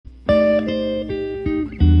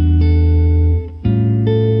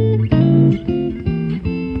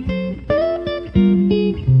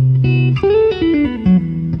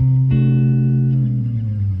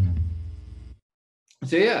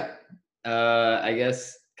I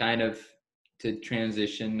guess kind of to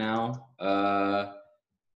transition now,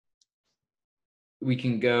 we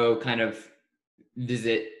can go kind of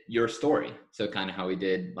visit your story. So kind of how we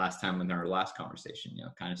did last time in our last conversation,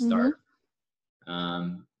 kind of start,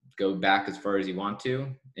 go back as far as you want to,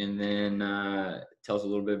 and then tell us a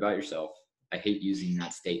little bit about yourself. I hate using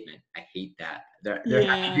that statement. I hate that. There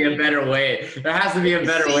has to be a better way. There has to be a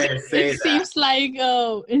better way to say that. It seems like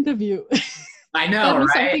an interview. I know,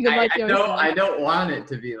 right? I don't want it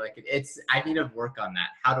to be like it's. I need to work on that.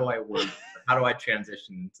 How do I work? How do I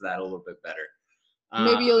transition into that a little bit better?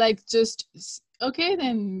 Maybe you like just okay.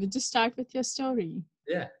 Then we just start with your story.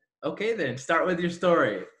 Yeah. Okay, then start with your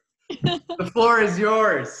story. The floor is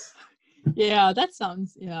yours. Yeah, that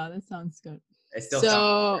sounds good. It still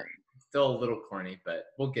sounds still a little corny, but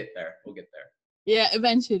we'll get there. Yeah,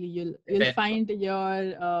 eventually you'll find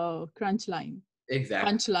your crunch line.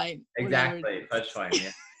 Exactly. Punchline. Exactly.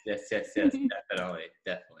 Punchline. Yes. Definitely.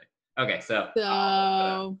 Okay, so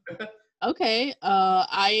okay.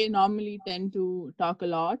 I normally tend to talk a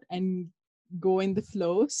lot and go in the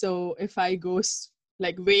flow. So if I go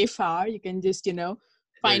like way far, you can just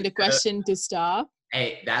find a question to stop.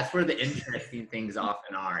 Hey, that's where the interesting things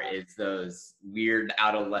often are, is those weird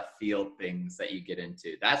out of left field things that you get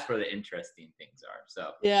into. That's where the interesting things are.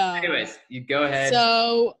 So yeah. Anyways, you go ahead.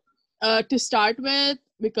 So to start with,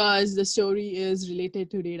 because the story is related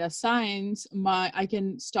to data science, I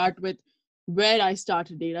can start with where I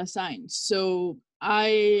started data science. So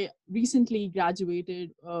I recently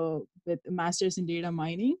graduated with a master's in data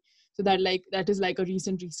mining. So that is like a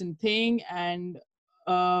recent thing, and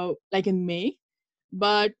like in May.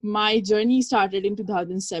 But my journey started in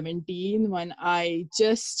 2017 when I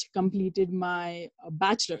just completed my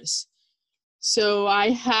bachelor's. So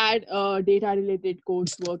I had data-related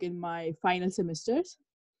coursework in my final semesters,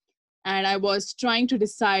 and I was trying to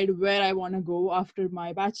decide where I want to go after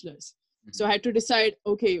my bachelor's. So I had to decide,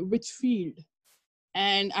 okay, which field.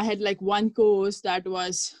 And I had like one course that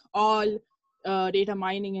was all data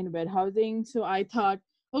mining and warehousing. So I thought,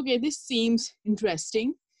 okay, this seems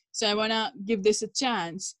interesting. So I want to give this a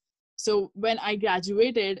chance. So when I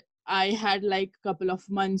graduated, I had like a couple of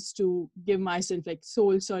months to give myself like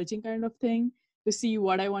soul searching kind of thing to see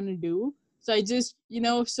what I want to do. So I just,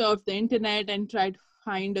 surfed the internet and tried to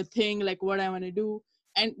find a thing like what I want to do.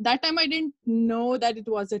 And that time I didn't know that it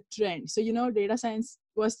was a trend. So, data science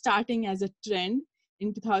was starting as a trend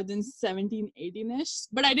in 2017, 18-ish,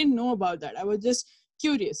 but I didn't know about that. I was just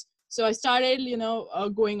curious. So I started,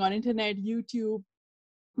 going on internet, YouTube,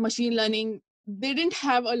 machine learning. They didn't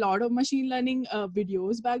have a lot of machine learning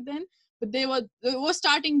videos back then, but they were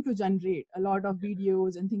starting to generate a lot of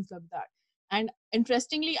videos and things like that. And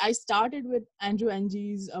interestingly, I started with Andrew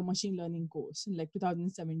Ng's machine learning course in like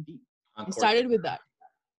 2017. I started with that.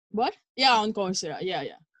 What? Yeah, on Coursera. Yeah.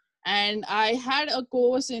 And I had a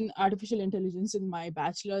course in artificial intelligence in my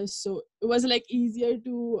bachelor's, so it was like easier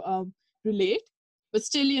to relate, but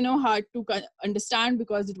still, hard to understand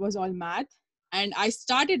because it was all math. And I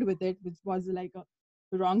started with it, which was like a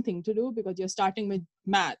wrong thing to do, because you're starting with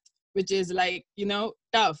math, which is like,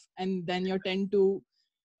 tough. And then you tend to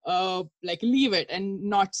like leave it and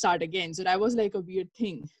not start again. So that was like a weird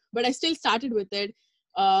thing. But I still started with it,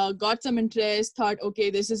 got some interest, thought, okay,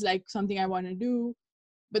 this is like something I want to do.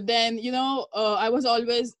 But then, I was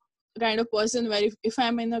always the kind of person where if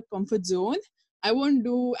I'm in a comfort zone, I won't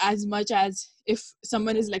do as much as if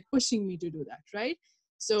someone is like pushing me to do that, right?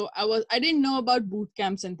 So I didn't know about boot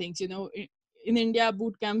camps and things, in India,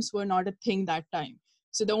 boot camps were not a thing that time.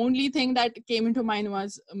 So the only thing that came into mind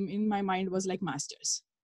was, in my mind was like masters.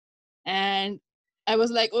 And I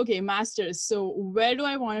was like, okay, masters. So where do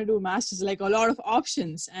I want to do masters? Like a lot of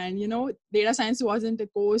options. And, data science wasn't a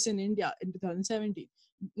course in India in 2017.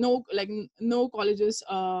 No colleges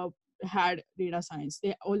had data science.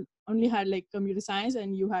 They only had like computer science,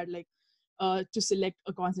 and you had like to select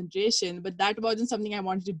a concentration. But that wasn't something I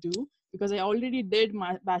wanted to do because I already did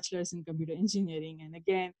my bachelor's in computer engineering. And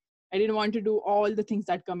again, I didn't want to do all the things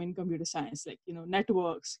that come in computer science, like,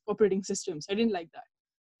 networks, operating systems. I didn't like that.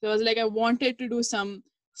 So I was like, I wanted to do some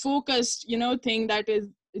focused, thing that is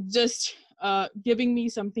just giving me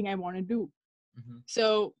something I want to do.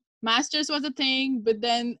 So masters was a thing, but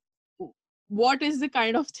then what is the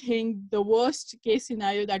kind of thing, the worst case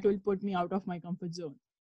scenario that will put me out of my comfort zone?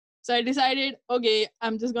 So I decided, okay,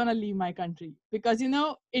 I'm just going to leave my country because,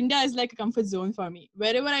 India is like a comfort zone for me.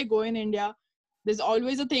 Wherever I go in India, there's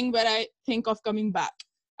always a thing where I think of coming back.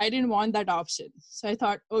 I didn't want that option. So I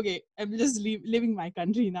thought, okay, I'm just leaving my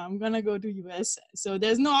country now. I'm going to go to US. So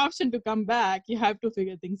there's no option to come back. You have to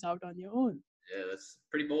figure things out on your own. Yeah, that's a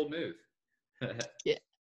pretty bold move. Yeah.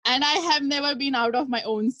 And I have never been out of my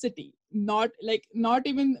own city, not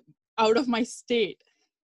even out of my state.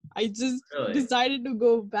 I just Really? decided to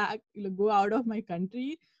go back, go out of my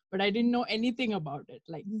country, but I didn't know anything about it,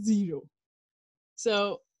 like zero.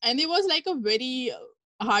 So, and it was like a very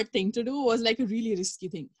hard thing to do. It was like a really risky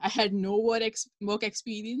thing. I had no work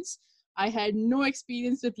experience. I had no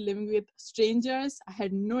experience with living with strangers. I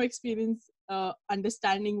had no experience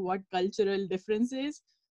understanding what cultural difference is.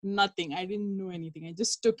 Nothing. I didn't know anything. I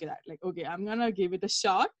just took it out. Like, okay, I'm gonna give it a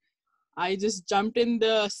shot. I just jumped in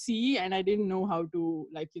the sea and I didn't know how to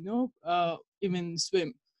even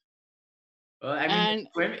swim. Well, I mean,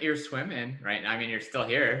 And you're swimming, right? I mean, you're still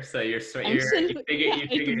here, so I'm still, you yeah, it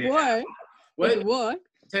figured it out. worked. What It worked.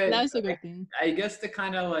 to That's a good thing. I guess to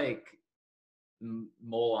kind of like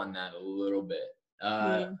mull on that a little bit.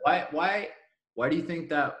 Yeah. Why do you think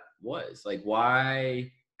that was? Like,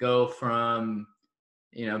 why go from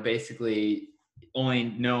basically only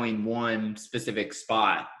knowing one specific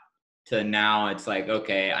spot to now it's like,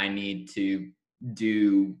 okay, I need to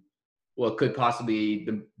do what could possibly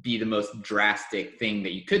be the most drastic thing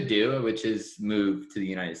that you could do, which is move to the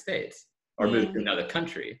United States or move Yeah. to another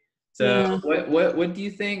country. So Yeah. what do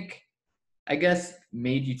you think, I guess,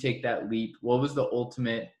 made you take that leap? What was the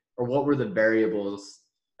ultimate, or what were the variables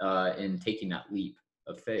in taking that leap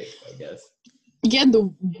of faith, I guess? Yeah,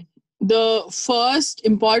 the first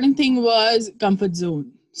important thing was comfort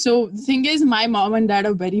zone. So the thing is, my mom and dad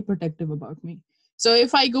are very protective about me. So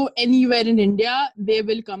if I go anywhere in India, they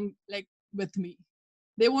will come like with me.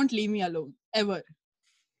 They won't leave me alone ever.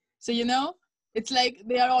 So it's like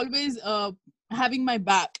they are always having my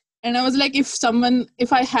back. And I was like,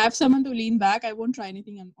 if I have someone to lean back, I won't try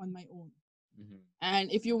anything on my own. Mm-hmm.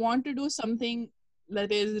 And if you want to do something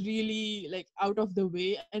that is really like out of the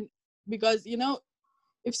way, and because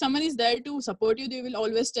if someone is there to support you, they will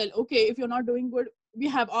always tell, okay, if you're not doing good, we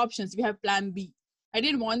have options, we have plan B. I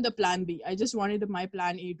didn't want the plan B, I just wanted my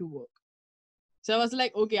plan A to work. So I was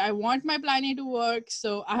like, okay, I want my plan A to work,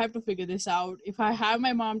 so I have to figure this out. If I have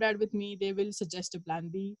my mom dad with me, they will suggest a plan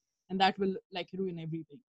B, and that will like ruin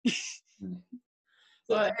everything.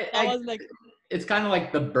 So Well, that was like, it's kind of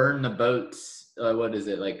like the burn the boats. What is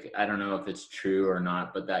it like? I don't know if it's true or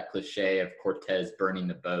not, but that cliche of Cortez burning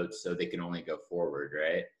the boats so they can only go forward,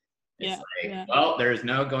 right? It's yeah, like, yeah. well, there's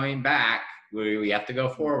no going back. We have to go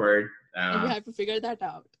forward. And we have to figure that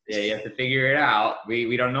out. Yeah, you have to figure it out.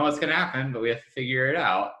 We don't know what's gonna happen, but we have to figure it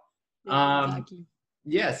out. Yeah, exactly.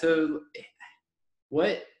 Yeah. So,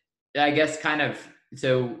 what? I guess kind of.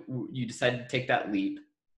 So you decided to take that leap.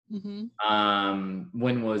 Mm-hmm.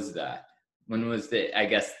 When was that? When was I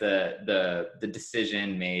guess the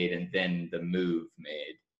decision made and then the move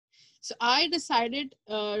made? So I decided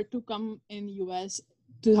to come in US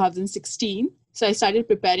 2016. So I started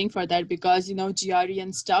preparing for that because GRE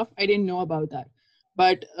and stuff. I didn't know about that,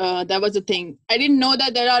 but that was the thing. I didn't know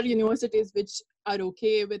that there are universities which are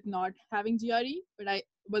okay with not having GRE. But I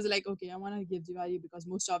was like, okay, I want to give GRE because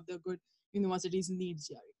most of the good universities need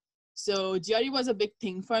GRE. So GRE was a big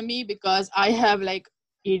thing for me because I have like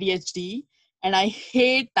ADHD and I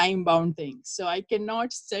hate time bound things. So I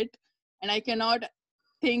cannot sit and I cannot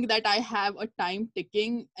think that I have a time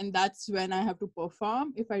ticking and that's when I have to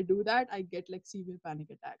perform. If I do that, I get like severe panic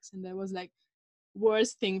attacks. And that was like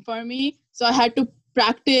worst thing for me. So I had to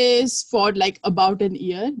practice for like about an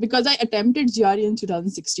year because I attempted GRE in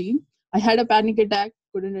 2016. I had a panic attack,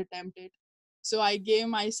 couldn't attempt it. So I gave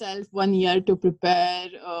myself 1 year to prepare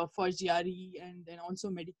for GRE and then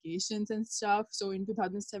also medications and stuff. So in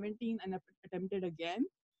 2017, I attempted again.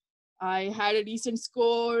 I had a decent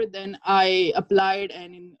score. Then I applied,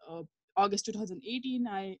 and in August 2018,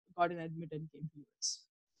 I got an admit and came to US.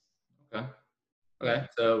 Okay. Yeah. Okay.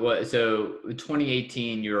 So what? So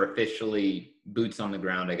 2018, you're officially boots on the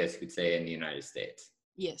ground, I guess you could say, in the United States.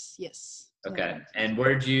 Yes. Yes. Okay. And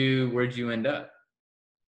where'd you end up?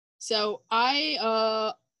 So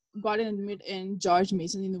I got an admit in George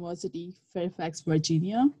Mason University, Fairfax,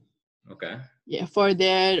 Virginia. Okay. Yeah, for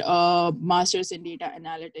their master's in data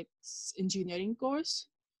analytics engineering course.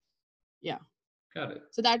 Yeah. Got it.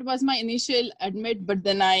 So that was my initial admit, but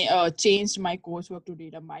then I changed my coursework to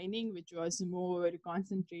data mining, which was more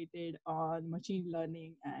concentrated on machine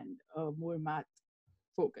learning and more math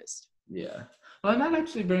focused. Yeah. Well, and that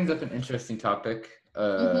actually brings up an interesting topic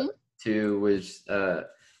Mm-hmm. too, which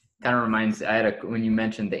kind of reminds. When you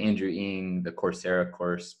mentioned the Andrew Ng, the Coursera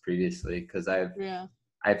course previously, because I've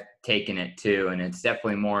taken it too, and it's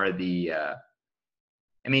definitely more the.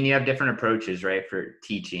 I mean, you have different approaches, right? For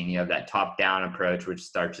teaching, you have that top-down approach, which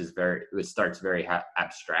starts very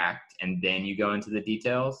abstract, and then you go into the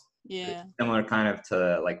details. Yeah. It's similar kind of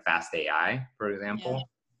to like Fast AI, for example. Yeah.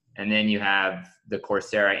 And then you have the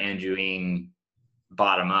Coursera Andrew Ng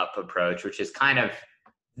bottom-up approach, which is kind of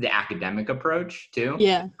the academic approach too.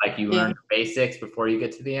 Yeah. Like you learn the basics before you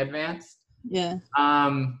get to the advanced. Yeah.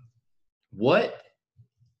 What,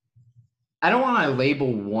 I don't want to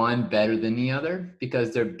label one better than the other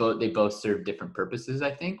because they both serve different purposes,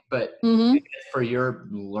 I think. But for your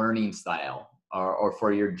learning style or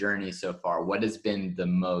for your journey so far, what has been the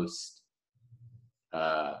most,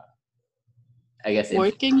 I guess,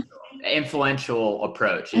 influential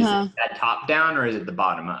approach? Is it that top down or is it the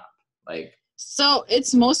bottom up? Like, so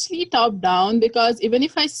it's mostly top down, because even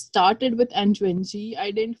if I started with N20,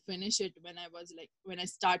 I didn't finish it when I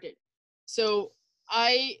started. So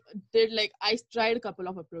I tried a couple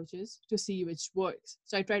of approaches to see which works.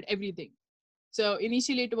 So I tried everything. So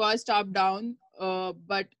initially it was top down,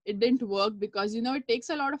 but it didn't work because, it takes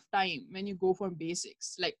a lot of time when you go from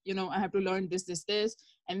basics. Like, I have to learn this,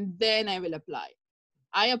 and then I will apply.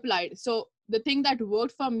 I applied. So the thing that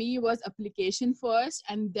worked for me was application first,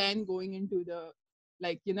 and then going into the,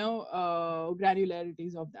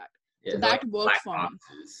 granularities of that. Yeah, so that worked for me.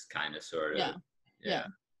 Kind of, sort of. Yeah.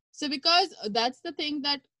 So because that's the thing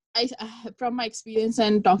that I from my experience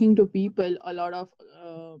and talking to people, a lot of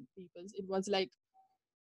people, it was like,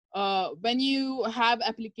 when you have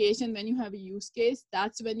application, when you have a use case,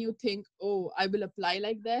 that's when you think, oh, I will apply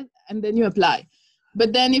like that, and then you apply.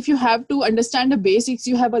 But then if you have to understand the basics,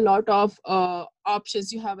 you have a lot of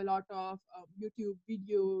options. You have a lot of YouTube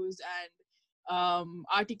videos and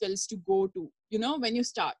articles to go to, when you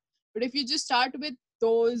start. But if you just start with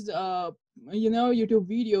those, YouTube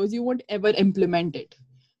videos, you won't ever implement it.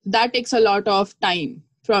 That takes a lot of time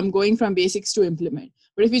from going from basics to implement.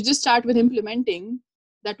 But if you just start with implementing,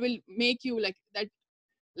 that will make you that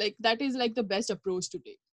is like the best approach to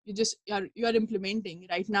take. You are implementing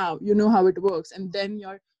right now, how it works, and then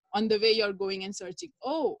you're on the way, you're going and searching,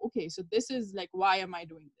 oh, okay, so this is like, why am I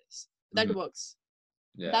doing this? That works.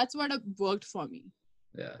 That's what worked for me.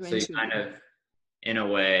 So you kind of, in a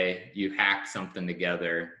way, you hack something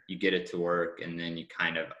together, you get it to work, and then you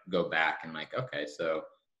kind of go back and like, okay, so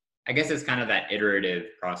I guess it's kind of that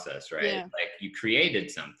iterative process, right? Like you created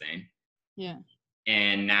something,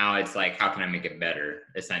 and now it's like, how can I make it better,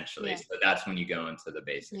 essentially? So that's when you go into the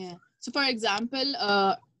basics. So for example,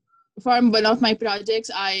 for one of my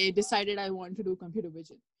projects, I decided I want to do computer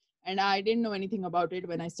vision, and I didn't know anything about it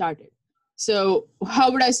when I started. So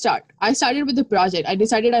how would I start? I started with the project. I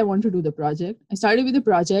decided I want to do the project. I started with the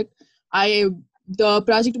project. The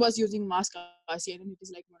project was using mask RCN, and it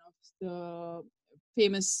is like one of the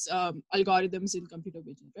famous algorithms in computer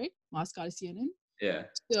vision, right? Mask RCN.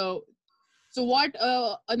 So what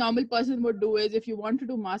a normal person would do is, if you want to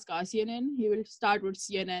do mask RCNN, he will start with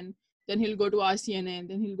CNN, then he'll go to RCNN,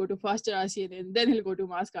 then he'll go to faster RCNN, then he'll go to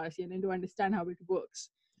mask RCNN to understand how it works.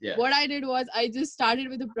 What I did was, I just started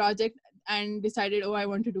with the project and decided, oh, I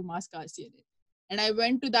want to do mask RCNN. And I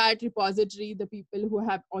went to that repository, the people who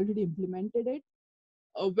have already implemented it,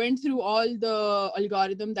 went through all the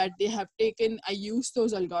algorithm that they have taken. I used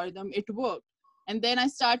those algorithm, it worked. And then I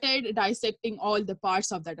started dissecting all the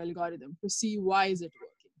parts of that algorithm to see why is it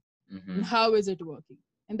working and how is it working.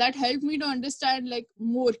 And that helped me to understand like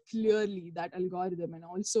more clearly that algorithm, and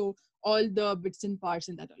also all the bits and parts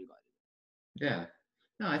in that algorithm.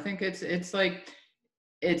 No, I think it's like,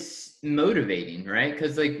 it's motivating, right?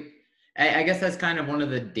 Because like, I guess that's kind of one of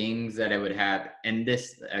the dings that I would have. And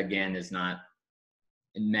this, again, is not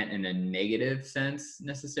meant in a negative sense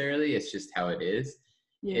necessarily. It's just how it is.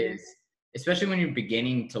 Is especially when you're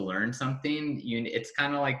beginning to learn something, it's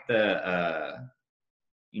kind of like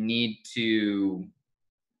you need to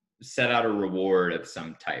set out a reward of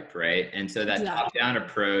some type, right? And so that top-down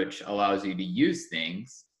approach allows you to use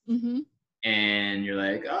things, and you're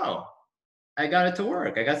like, oh, I got it to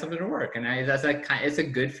work. I got something to work, and that's like, it's a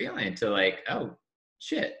good feeling to like, oh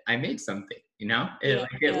shit, I made something.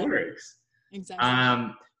 It works.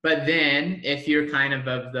 Exactly. But then if you're kind of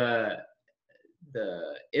the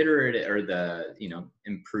iterative, or the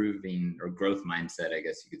improving or growth mindset, I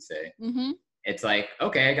guess you could say, it's like,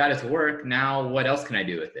 okay, I got it to work, now what else can I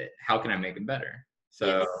do with it? How can I make it better?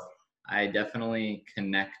 So I definitely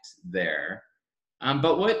connect there.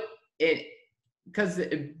 But because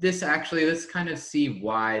let's kind of see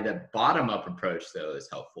why the bottom up approach though is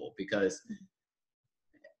helpful, because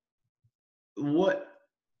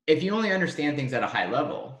if you only understand things at a high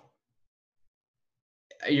level,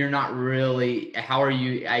 you're not really, how are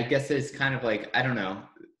you, I guess it's kind of like, I don't know,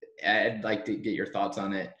 I'd like to get your thoughts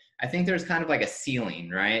on it. I think there's kind of like a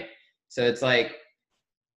ceiling, right? So it's like,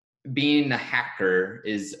 being a hacker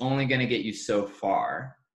is only going to get you so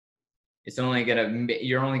far.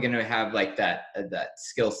 you're only gonna have like that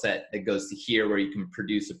skill set that goes to here where you can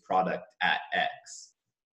produce a product at X.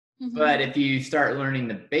 But if you start learning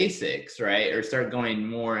the basics, right, or start going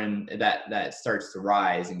more, and that starts to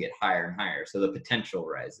rise and get higher and higher, so the potential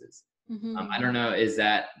rises. I don't know, is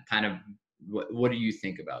that kind of what do you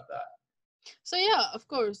think about that? So yeah, of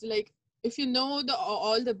course, like if you know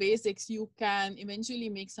all the basics, you can eventually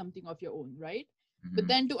make something of your own, right? But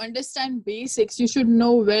then to understand basics, you should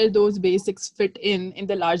know where those basics fit in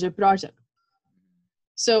the larger project.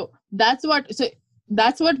 So that's what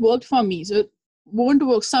worked for me. So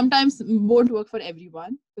sometimes won't work for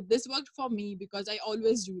everyone, but this worked for me because I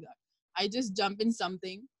always do that. I just jump in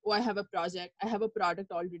something. Oh, I have a project, I have a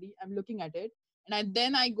product already, I'm looking at it, and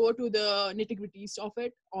then I go to the nitty-gritties of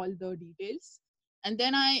it, all the details, and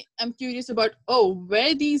then I am curious about, oh,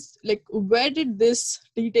 where did this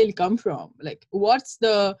detail come from, like what's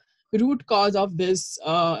the root cause of this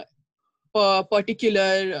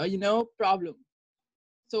particular problem.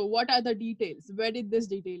 So what are the details? Where did this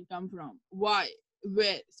detail come from? Why?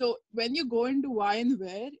 Where? So when you go into why and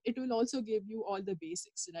where, it will also give you all the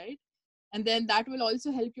basics, right? And then that will also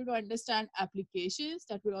help you to understand applications.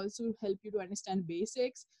 That will also help you to understand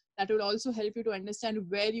basics. That will also help you to understand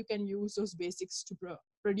where you can use those basics to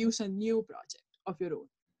produce a new project of your own.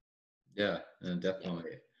 Yeah,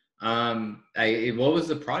 definitely. Yeah. What was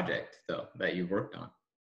the project though that you worked on?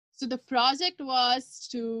 So the project was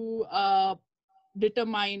to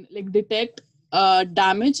detect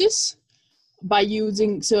damages by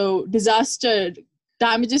using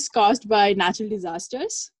damages caused by natural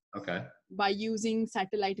disasters. Okay. By using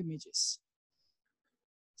satellite images.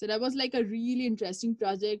 So that was like a really interesting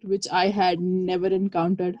project which I had never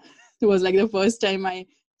encountered. It was like the first time I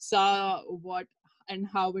saw what and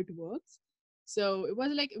how it works. So it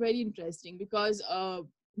was like very interesting because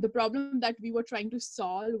the problem that we were trying to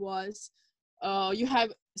solve was you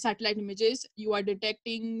have satellite images, you are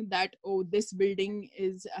detecting that, oh, this building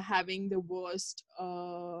is having the worst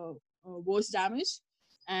damage,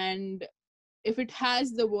 and if it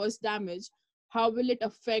has the worst damage, how will it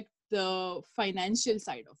affect the financial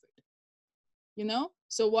side of it?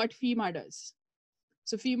 So what FEMA does,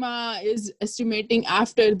 so FEMA is estimating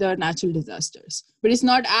after the natural disasters, but it's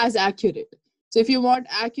not as accurate. So if you want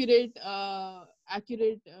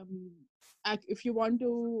if you want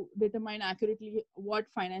to determine accurately what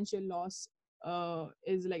financial loss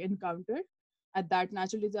is like encountered at that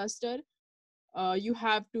natural disaster, you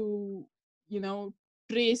have to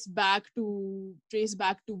trace back to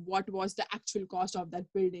what was the actual cost of that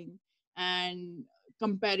building and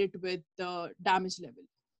compare it with the damage level.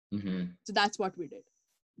 So that's what we did.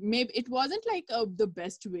 Maybe it wasn't like the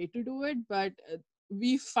best way to do it, but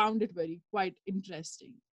we found it quite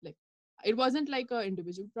interesting. Like it wasn't like an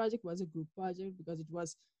individual project, it was a group project because it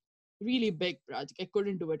was really big project. I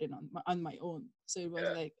couldn't do it on my own, so it was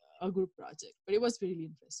like a group project, but it was really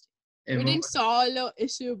interesting. We didn't solve the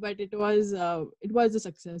issue, but it was a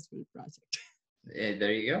successful project. Yeah,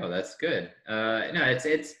 there you go. That's good. No,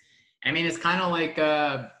 it's. I mean, it's kind of like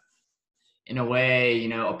in a way,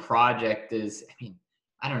 a project is. I mean,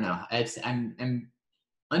 I don't know. I'm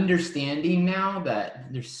understanding now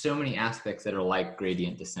that there's so many aspects that are like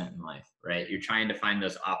gradient descent in life, right? You're trying to find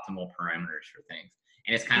those optimal parameters for things,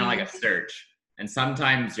 and it's kind of like a search. And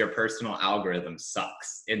sometimes your personal algorithm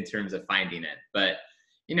sucks in terms of finding it, but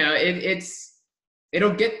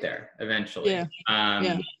it'll get there eventually. Yeah.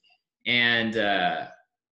 And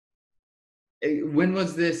when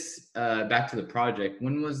was this back to the project?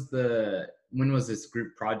 When was this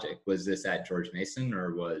group project? Was this at George Mason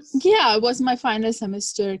or was? Yeah, it was my final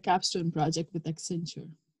semester capstone project with Accenture.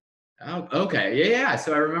 Oh, okay. Yeah.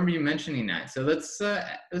 So I remember you mentioning that. So let's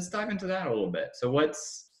dive into that a little bit. So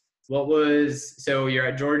so you're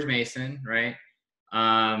at George Mason, right?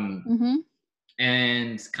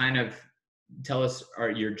 And kind of tell us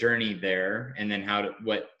your journey there, and then how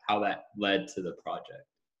that led to the project.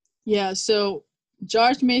 Yeah. So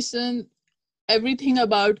George Mason, everything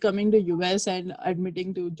about coming to US and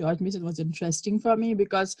admitting to George Mason was interesting for me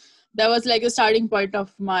because that was like a starting point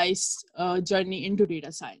of my journey into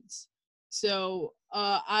data science. So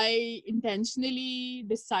I intentionally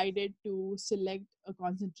decided to select a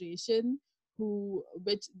concentration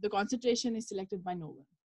which the concentration is selected by no one.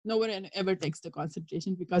 No one ever takes the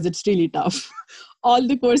concentration because it's really tough. All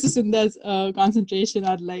the courses in this concentration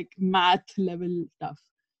are like math level tough.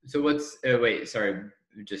 So what's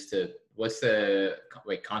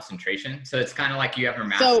concentration? So it's kind of like you have your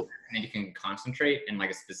master's and then you can concentrate in like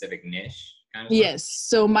a specific niche kind of Yes.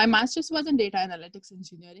 So my master's was in data analytics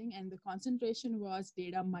engineering and the concentration was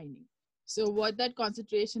data mining. So what that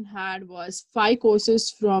concentration had was 5 courses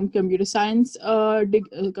from computer science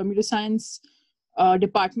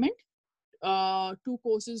department, 2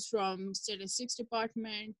 courses from statistics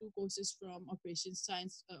department, 2 courses from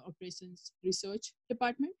operations research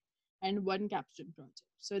department, and 1 capstone project.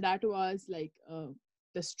 So that was like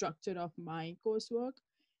the structure of my coursework.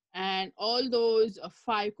 And all those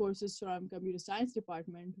 5 courses from computer science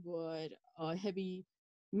department were heavy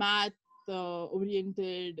math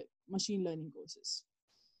oriented machine learning courses.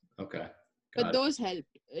 Okay. But those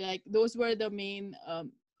helped. Like those were the main,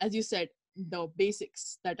 as you said, the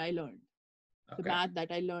basics that I learned, the math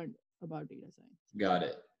that I learned about data science. Got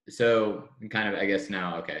it. So kind of, I guess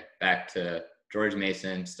now, okay, back to George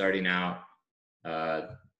Mason, starting out,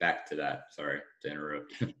 back to that. Sorry to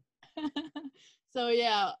interrupt. So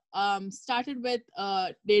yeah, started with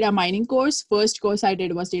data mining course. First course I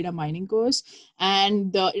did was data mining course,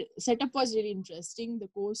 and the setup was really interesting. The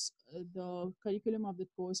course, the curriculum of the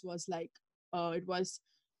course was like, it was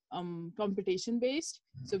competition based.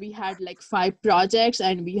 So we had like 5 projects,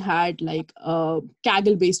 and we had like a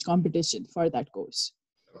Kaggle based competition for that course.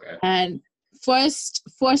 Okay. And first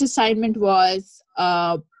assignment was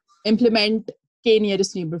implement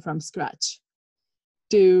k-nearest neighbor from scratch.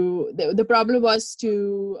 The problem was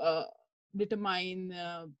to determine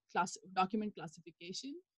document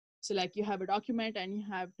classification. So like you have a document and you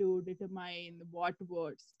have to determine what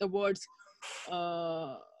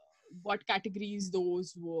categories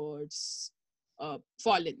those words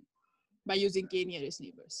fall in by using k-nearest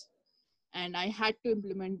neighbors. And I had to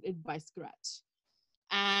implement it by scratch.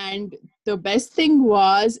 And the best thing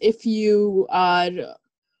was if you are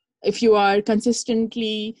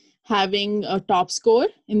consistently having a top score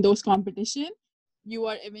in those competition, you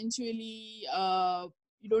are eventually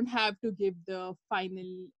you don't have to give the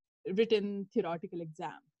final written theoretical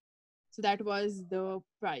exam. So that was the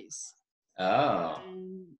prize. Oh.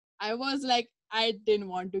 And I was like, I didn't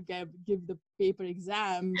want to give the paper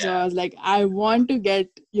exam. So I was like, I want to get,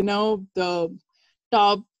 the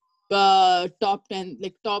top 10,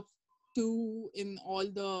 like top 2 in all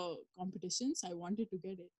the competitions. I wanted to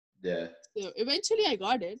get it. Yeah. So eventually I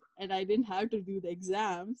got it, and I didn't have to do the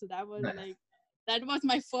exam. So that was like, that was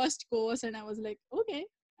my first course, and I was like, okay,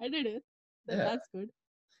 I did it. That's good.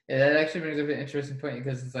 Yeah, that actually brings up an interesting point,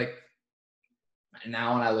 because it's like,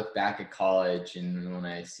 now when I look back at college and when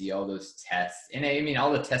I see all those tests, and I mean,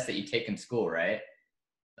 all the tests that you take in school, right?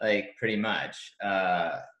 Like pretty much,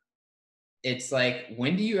 it's like,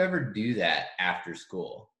 when do you ever do that after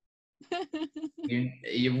school?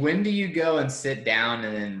 When do you go and sit down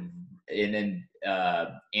and then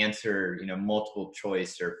answer, multiple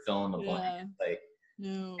choice or fill in the blank? Like,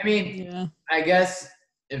 no. I mean, I guess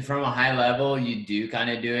from a high level, you do kind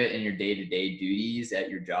of do it in your day-to-day duties at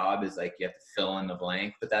your job, is like you have to fill in the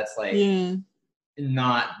blank, but that's like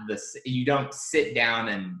not you don't sit down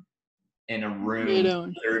and in a room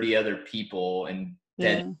with 30 other people in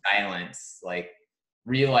dead silence, like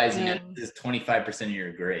realizing that this is 25% of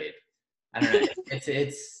your grade. I don't know.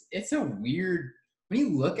 It's a weird, when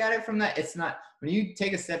you look at it from that, it's not, when you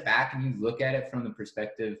take a step back and you look at it from the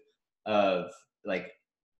perspective of like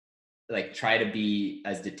try to be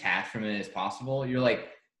as detached from it as possible, you're like,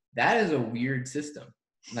 that is a weird system.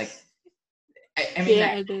 Like, I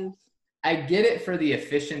mean, I get it for the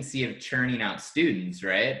efficiency of churning out students,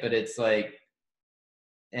 right? But it's like,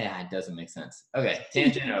 it doesn't make sense. Okay,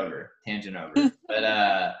 tangent over.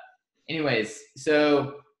 But anyways,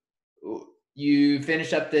 so you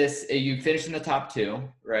finish up this, you finish in the top 2,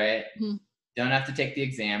 right? Mm-hmm. Don't have to take the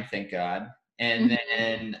exam, thank God. And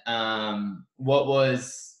then what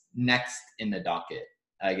was next in the docket,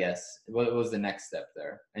 I guess? What was the next step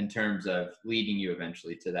there in terms of leading you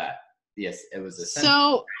eventually to that? Yes, it was Ascent.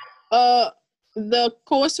 So the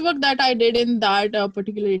coursework that I did in that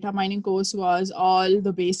particular data mining course was all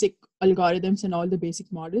the basic algorithms and all the basic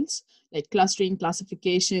models, like clustering,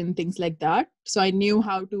 classification, things like that. So I knew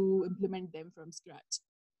how to implement them from scratch.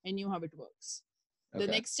 I knew how it works. Okay.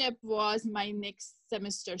 The next step was my next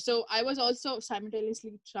semester. So I was also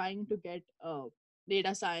simultaneously trying to get a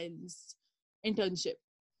data science internship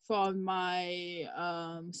for my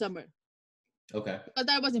summer. Okay. But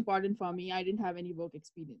that was important for me. I didn't have any work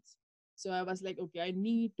experience. So I was like, okay, I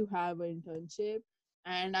need to have an internship,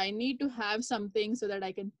 and I need to have something so that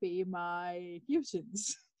I can pay my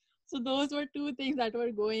tuitions. So those were 2 things that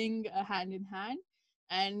were going hand in hand.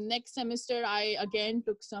 And next semester, I again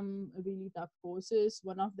took some really tough courses.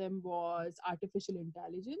 One of them was artificial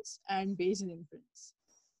intelligence and Bayesian inference.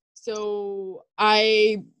 So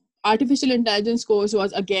artificial intelligence course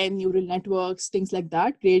was again neural networks, things like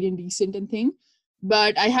that, gradient descent and thing.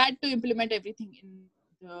 But I had to implement everything in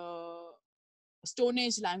the Stone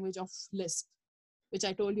Age language of Lisp, which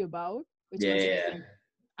I told you about, which Yeah, was yeah, like, yeah.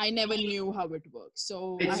 I never knew how it works.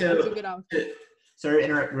 So Wait, I had to so, figure out. sorry to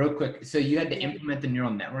interrupt real quick. So you had to Yeah. implement the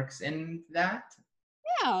neural networks in that?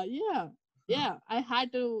 Yeah. I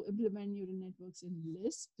had to implement neural networks in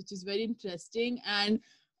Lisp, which is very interesting. And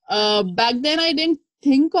back then I didn't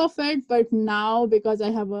think of it, but now because I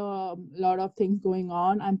have a lot of things going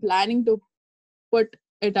on, I'm planning to put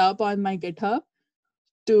it up on my GitHub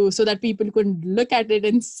so that people could look at it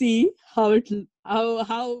and see how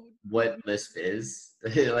What Lisp is?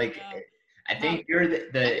 Like, yeah, I how think you're I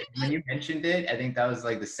mean when you mentioned it, I think that was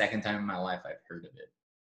like the second time in my life I've heard of it.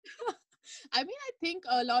 I think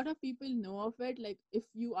a lot of people know of it. Like if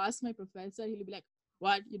you ask my professor, he'll be like,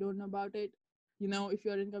 "What? You don't know about it? You know, if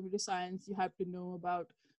you're in computer science, you have to know about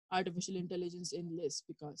artificial intelligence in Lisp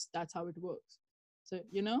because that's how it works." So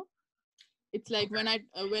it's like when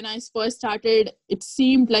I first started, it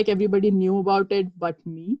seemed like everybody knew about it but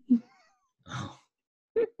me. Oh.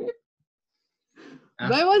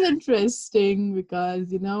 But it was interesting because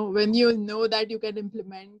when you know that you can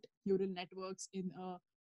implement neural networks in a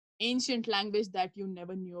ancient language that you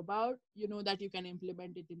never knew about, that you can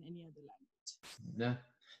implement it in any other language. Yeah.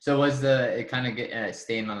 So was it kind of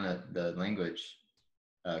staying on the language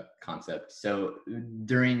concept? So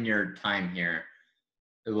during your time here,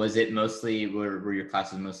 was it mostly were your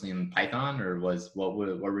classes mostly in Python, or what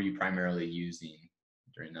were you primarily using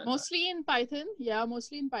during that time? Mostly in Python. Yeah,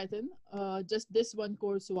 mostly in Python. Just this one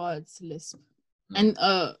course was Lisp, Okay. and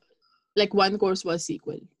like one course was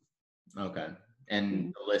SQL. Okay.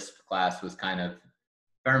 And the Lisp class was kind of,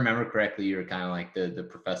 if I remember correctly, you were kind of like the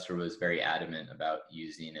professor was very adamant about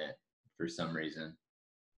using it for some reason.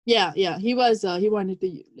 Yeah. He was. He wanted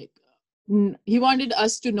to he wanted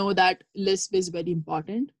us to know that Lisp is very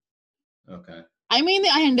important. Okay. I mean,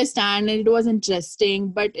 I understand, and it was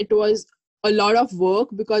interesting, but it was a lot of work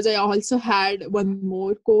because I also had one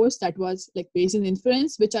more course that was like Bayesian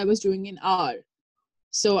inference, which I was doing in R.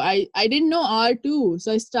 So I didn't know R too.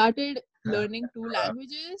 So I started learning two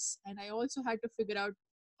languages, and I also had to figure out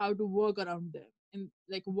how to work around them in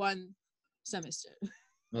like one semester.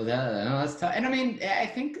 Well, that's tough. And I mean, I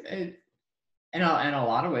think in a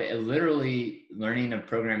lot of ways, literally learning a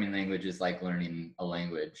programming language is like learning a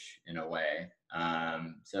language in a way.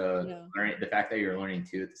 So Yeah. the fact that you're learning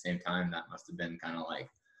two at the same time, that must have been kind of like,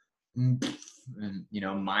 and,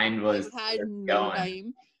 mine was I had no going.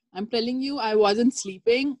 time. I'm telling you, I wasn't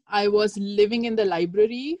sleeping. I was living in the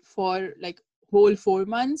library for like whole 4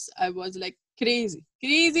 months. I was like crazy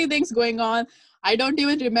things going on. I don't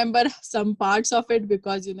even remember some parts of it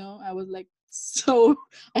because I was like so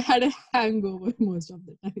I had a hangover most of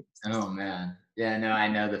the time. Oh man. Yeah, no, I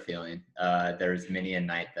know the feeling. There's many a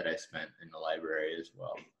night that I spent in the library as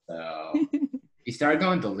well. So you start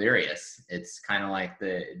going delirious. It's kind of like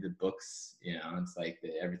the books, it's like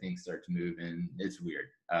everything starts moving. It's weird.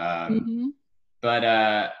 But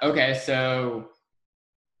okay, so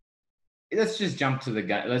let's just jump to the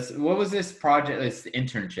gun. What was this project? This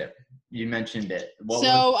internship. You mentioned it.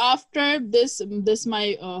 After this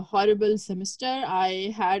my horrible semester,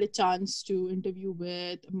 I had a chance to interview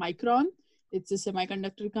with Micron. It's a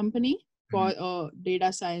semiconductor company for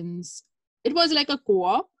data science. It was like a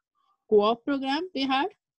co-op program they had.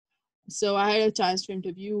 So I had a chance to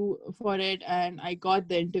interview for it, and I got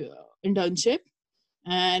the internship.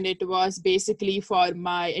 And it was basically for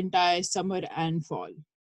my entire summer and fall.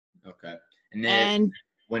 Okay. And then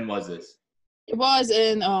when was this? It was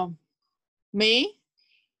in May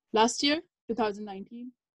last year,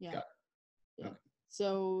 2019. Yeah. Okay.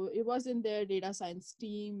 So it was in their data science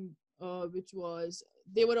team,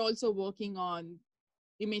 they were also working on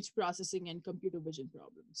image processing and computer vision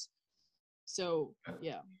problems. So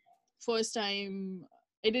yeah, first time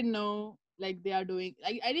I didn't know like they are doing.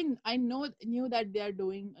 I knew that they are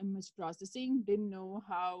doing image processing. Didn't know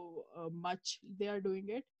how much they are doing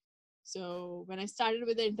it. So when I started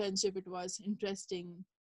with the internship, it was interesting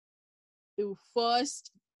to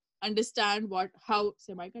first understand how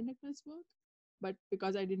semiconductors work, but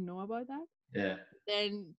because I didn't know about that,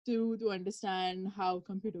 then to understand how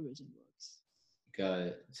computer vision works. Got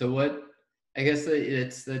it. So I guess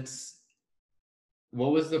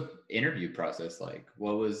what was the interview process like?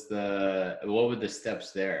 What were the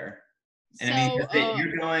steps there? And I mean,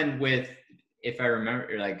 you're going with, if I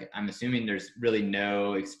remember, like, I'm assuming there's really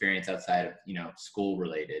no experience outside of, school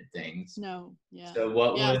related things. No. Yeah. So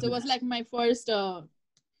so it was like my first,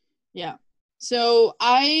 yeah. So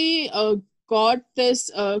I got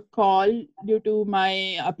this call due to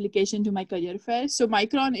my application to my career fair. So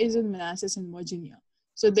Micron is in Manassas in Virginia.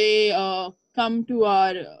 So they come to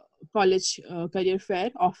our college career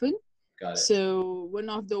fair often. Got it. So one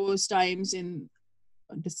of those times in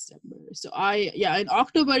December. So in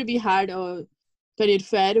October we had a career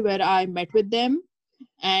fair where I met with them,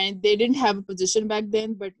 and they didn't have a position back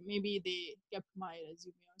then, but maybe they kept my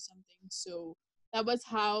resume or something. So that was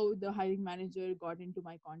how the hiring manager got into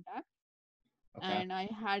my contact. Okay. And I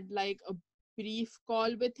had like a brief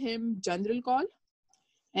call with him, general call,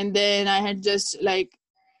 and then I had just like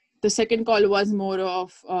the second call was more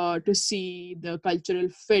of to see the cultural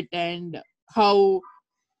fit and how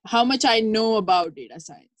much I know about data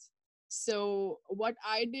science. So what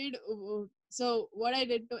I did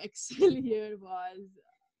to excel here was,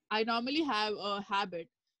 I normally have a habit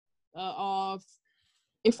of,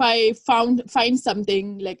 if I find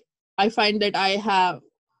something, like I find that I have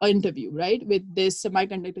an interview, right, with this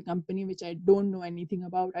semiconductor company which I don't know anything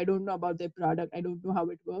about. I don't know about their product. I don't know how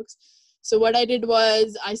it works. So what I did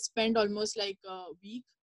was I spent almost like a week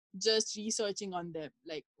just researching on them,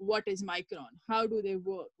 like what is Micron, how do they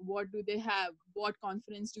work, what do they have, what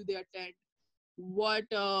conference do they attend, what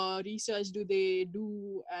research do they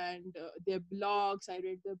do, and their blogs. I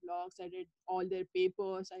read their blogs, I read all their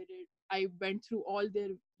papers, I went through all their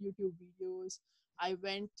YouTube videos, I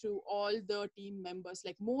went through all the team members,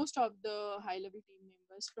 like most of the high level team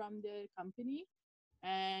members from their company,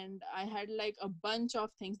 and I had like a bunch of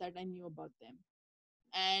things that I knew about them.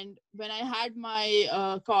 And when I had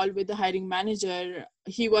my call with the hiring manager,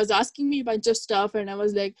 he was asking me a bunch of stuff, and I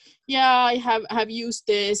was like, yeah, I have used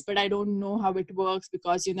this, but I don't know how it works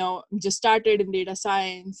because, just started in data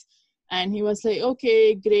science. And he was like,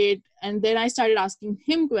 okay, great. And then I started asking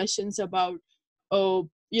him questions about, oh,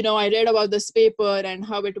 I read about this paper and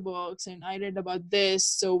how it works, and I read about this,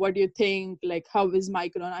 so what do you think, like how is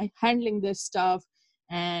Micron handling this stuff?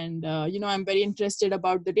 And I'm very interested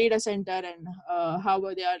about the data center and how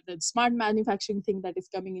they are, the smart manufacturing thing that is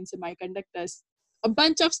coming in semiconductors. A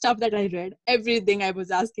bunch of stuff that I read, everything I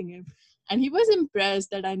was asking him, and he was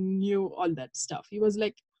impressed that I knew all that stuff. He was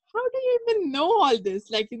like, how do you even know all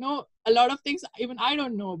this? Like, a lot of things even I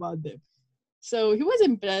don't know about them. So he was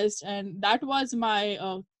impressed, and that was my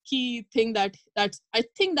key thing. That's I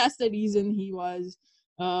think that's the reason he was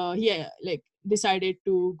like decided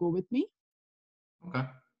to go with me. Okay.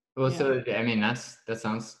 Well, Yeah. so I mean, that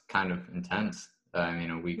sounds kind of intense. I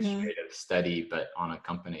mean, a week Yeah. straight of study, but on a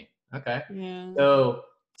company. Okay. Yeah. So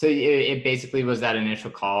it basically was that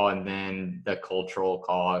initial call, and then the cultural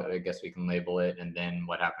call, I guess we can label it, and then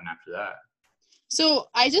what happened after that? So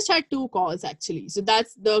I just had two calls actually. So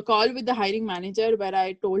that's the call with the hiring manager where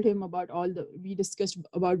I told him about we discussed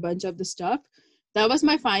about bunch of the stuff. That was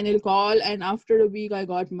my final call, and after a week I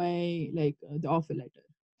got my the offer letter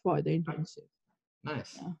for the internship.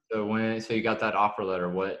 Nice. Yeah. So you got that offer letter,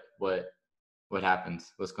 what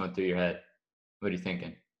happens? What's going through your head? What are you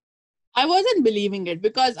thinking? I wasn't believing it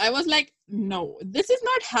because I was like, no, this is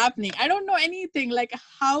not happening. I don't know anything. Like,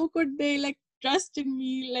 how could they trust in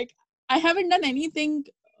me? Like, I haven't done anything,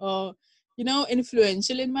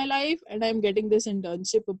 influential in my life, and I'm getting this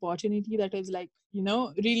internship opportunity that is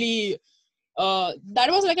really, that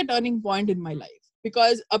was like a turning point in my life.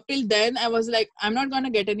 Because up till then, I was like, I'm not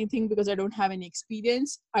gonna get anything because I don't have any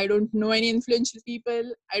experience. I don't know any influential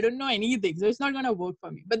people. I don't know anything, so it's not gonna work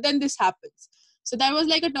for me. But then this happens. So that was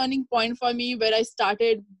like a turning point for me where I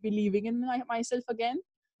started believing in myself again.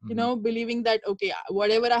 Believing that, okay,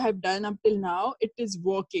 whatever I have done up till now, it is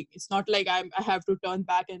working. It's not like I have to turn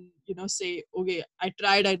back and say, okay, I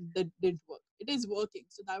tried, that didn't work. It is working.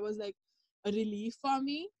 So that was like a relief for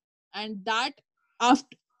me. And that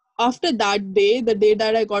after that day, the day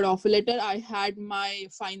that I got offer letter, I had my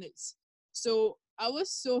finals. So I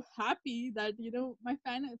was so happy that my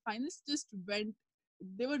finals just went.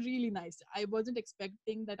 They were really nice. I wasn't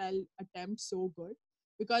expecting that I'll attempt so good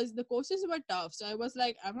because the courses were tough. So I was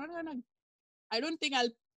like, I don't think I'll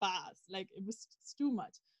pass. Like, it was too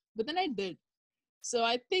much. But then I did. So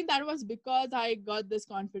I think that was because I got this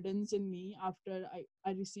confidence in me after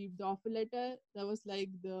I received the offer letter. That was like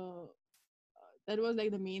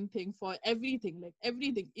the main thing for everything, like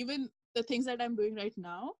everything, even the things that I'm doing right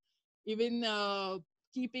now, even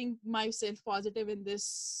keeping myself positive in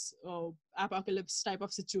this apocalypse type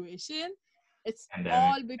of situation. It's Pandemic.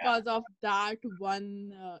 all because of that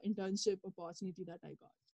one internship opportunity that I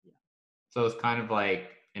got. Yeah. So it's kind of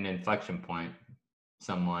like an inflection point,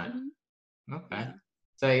 somewhat. Mm-hmm. Okay. Yeah.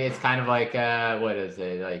 So it's kind of like what is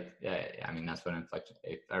it like? I mean, that's what inflection.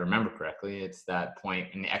 If I remember correctly, it's that point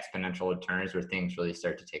in the exponential returns where things really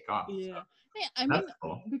start to take off. Yeah. So Hey, I mean, that's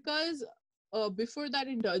cool. because before that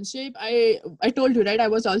internship, I told you, right, I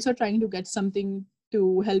was also trying to get something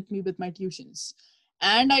to help me with my tuitions,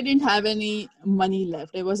 and I didn't have any money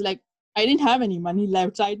left. I was like, I didn't have any money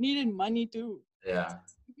left. So I needed money too. Yeah.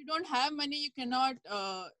 If you don't have money, you cannot,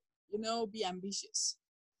 be ambitious.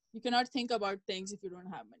 You cannot think about things if you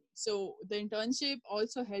don't have money. So the internship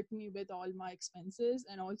also helped me with all my expenses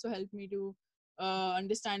and also helped me to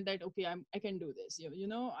understand that, okay, I can do this.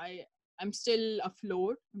 I'm still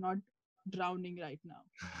afloat, not drowning right now.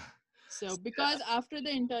 So because after the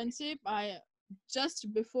internship, I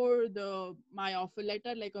just before my offer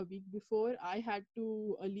letter, like a week before, I had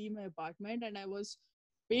to leave my apartment, and I was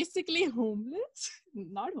basically homeless.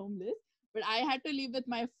 Not homeless, but I had to live with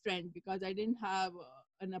my friend because I didn't have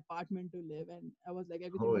an apartment to live, and I was like,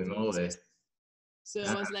 everything Holy was very moly. expensive. So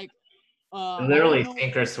I was like, I don't Literally know.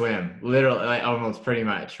 sink or swim. Literally, like, almost pretty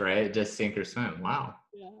much, right? Just sink or swim. Wow.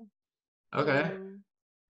 Yeah. Okay.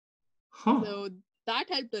 So Huh. so that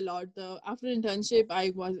helped a lot. After internship, I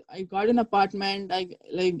got an apartment. I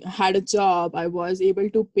like had a job. I was able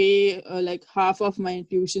to pay like half of my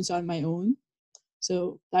tuitions on my own.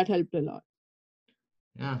 So that helped a lot.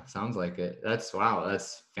 Yeah, sounds like it. Wow.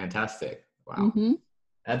 That's fantastic. Wow. Mm-hmm.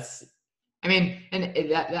 That's, I mean, and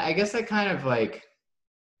I guess that kind of like,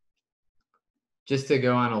 just to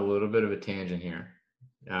go on a little bit of a tangent here.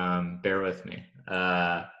 Bear with me.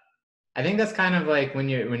 I think that's kind of like when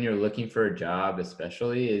you're looking for a job,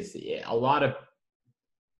 especially, is a lot of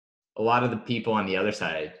the people on the other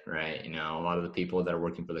side, right? A lot of the people that are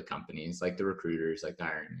working for the companies, like the recruiters, like the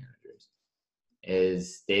hiring managers,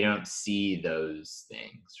 is they don't see those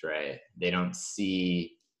things, right? They just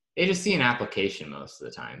see an application most of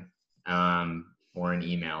the time, or an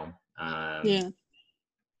email. Yeah,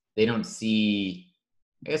 They don't see,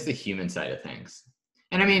 I guess, the human side of things.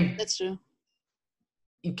 And I mean, that's true.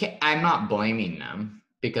 I'm not blaming them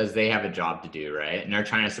because they have a job to do, right? And they're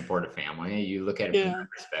trying to support a family. You look at it from Yeah, that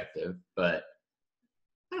perspective, but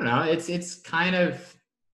I don't know. It's kind of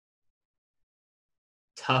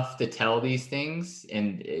tough to tell these things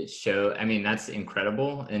and I mean, that's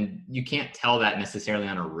incredible. And you can't tell that necessarily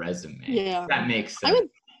on a resume. yeah. That makes I sense. would.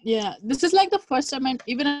 Yeah, this is like the first time I'm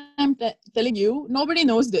telling you. Nobody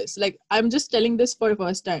knows this. Like I'm just telling this for the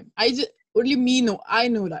first time. Only me know. I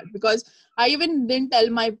know that because I even didn't tell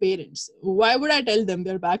my parents. Why would I tell them?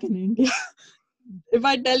 They're back in India. If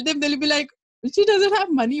I tell them, they'll be like, she doesn't have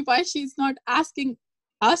money. Why she's not asking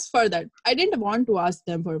us for that? I didn't want to ask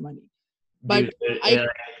them for money, but Dude, I,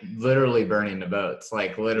 literally burning the boats,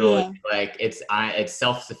 like literally, yeah, like it's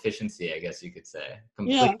self-sufficiency, I guess you could say,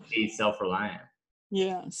 yeah, completely self-reliant.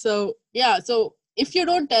 yeah. So if you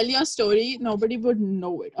don't tell your story, nobody would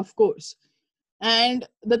know it, of course. And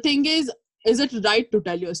the thing is it right to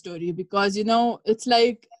tell your story? Because it's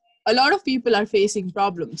like a lot of people are facing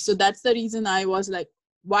problems. So that's the reason I was like,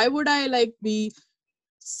 why would I like be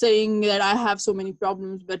saying that I have so many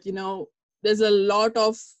problems, but there's a lot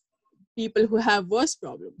of people who have worse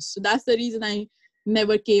problems. So that's the reason I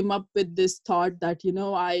never came up with this thought that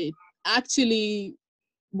I actually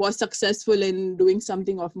was successful in doing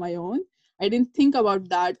something of my own. I didn't think about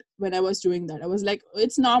that when I was doing that. I was like,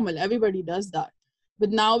 it's normal, everybody does that. But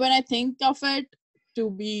now when I think of it, to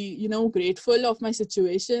be grateful of my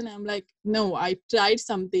situation, I'm like, no, I tried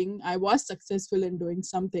something, I was successful in doing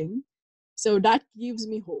something. So that gives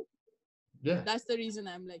me hope. Yeah. That's the reason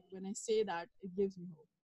I'm like, when I say that, it gives me hope.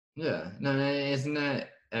 Yeah. No, isn't that,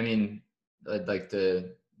 I mean, I'd like to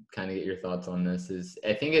kind of get your thoughts on this.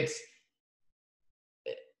 I think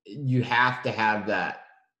you have to have that,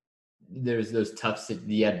 there's those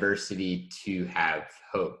the adversity to have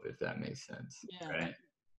hope, if that makes sense. Yeah. Right.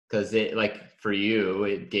 Because it, like, for you,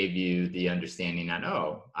 it gave you the understanding that,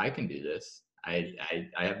 oh, I can do this. I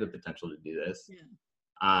have the potential to do this.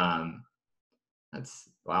 Yeah. That's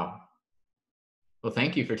wow. Well,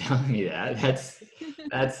 thank you for telling me that. That's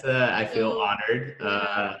I feel So honored.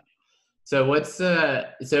 yeah. So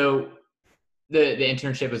so the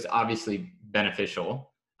internship was obviously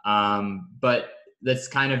beneficial. But let's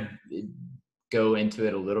kind of go into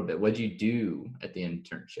it a little bit. What did you do at the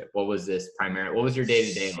internship? What was your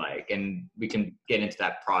day-to-day like? And we can get into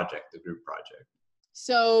that project, the group project.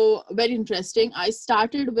 So very interesting. I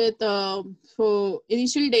started with for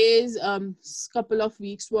initial days, couple of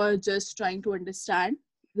weeks were just trying to understand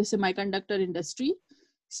the semiconductor industry.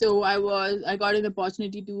 So I got an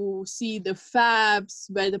opportunity to see the fabs,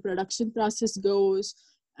 where the production process goes,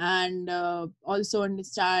 and also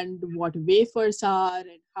understand what wafers are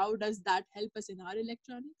and how does that help us in our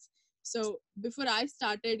electronics. So before I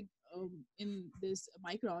started in this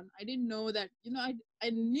Micron, I didn't know that, I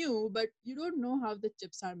knew, but you don't know how the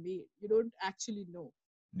chips are made. You don't actually know.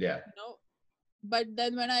 Yeah. But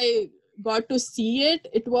then when I got to see it,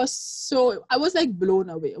 I was like blown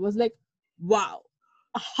away. I was like, wow,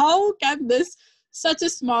 how can this such a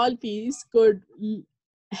small piece could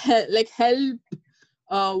help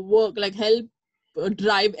work, like help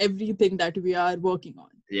drive everything that we are working on,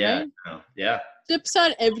 Yeah. right? No, yeah. Chips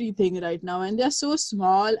are everything right now, and they're so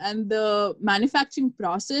small, and the manufacturing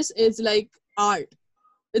process is like art.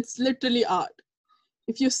 It's literally art.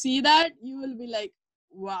 If you see that, you will be like,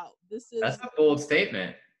 wow, this That's is, a bold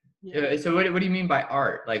statement. yeah. Yeah. So what do you mean by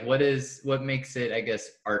art? Like what makes it, I guess,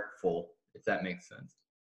 artful, if that makes sense?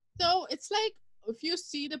 So it's like, if you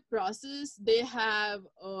see the process, they have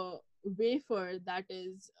a wafer that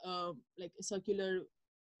is like a circular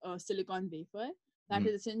silicon wafer that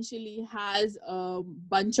is essentially has a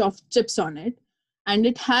bunch of chips on it, and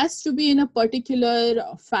it has to be in a particular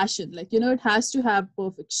fashion. Like, it has to have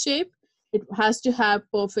perfect shape. It has to have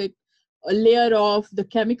perfect layer of the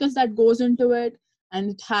chemicals that goes into it,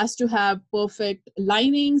 and it has to have perfect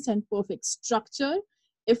linings and perfect structure.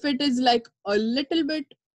 If it is like a little bit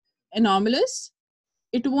anomalous,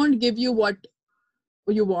 it won't give you what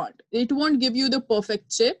you want. It won't give you the perfect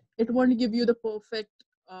chip. It won't give you the perfect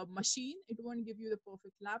machine. It won't give you the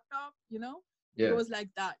perfect laptop. It Yeah. goes like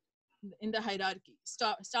that in the hierarchy.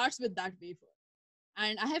 Starts with that wafer,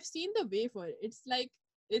 and I have seen the wafer. It's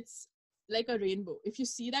like a rainbow. If you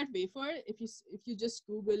see that wafer, if you just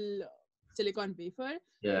Google silicon wafer,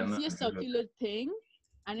 Yeah. you'll see a circular thing,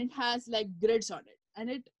 and it has like grids on it, and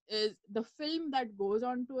it is the film that goes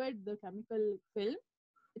onto it, the chemical film.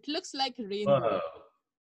 It looks like rainbow. Whoa.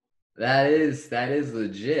 That is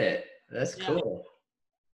legit. That's Yeah, cool.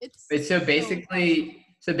 it's But so so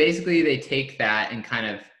awesome. basically they take that and kind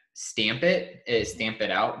of stamp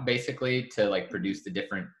it out basically to like produce the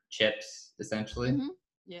different chips essentially. Mm-hmm.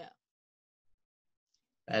 Yeah.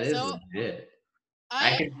 That is So legit.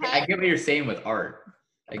 I I have, get what you're saying with art.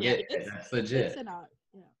 I yeah, get it. That's it's legit. an art.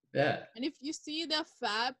 Yeah. Yeah. And if you see the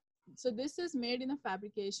fab, so this is made in a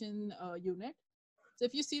fabrication unit. So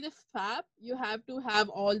if you see the fab, you have to have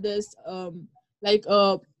all this like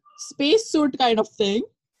a spacesuit kind of thing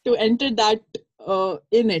to enter that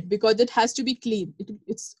in it, because it has to be clean.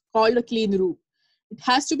 It's called a clean room. It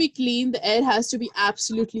has to be clean. The air has to be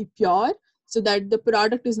absolutely pure so that the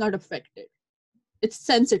product is not affected. It's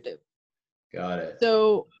sensitive. Got it.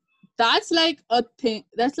 So that's like a thing.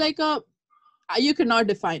 That's like a, you cannot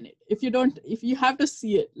define it if you have to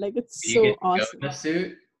see it. Like, it's You get so to go awesome. in a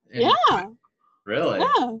suit and Yeah. really?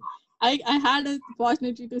 Yeah, I had an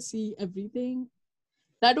opportunity to see everything.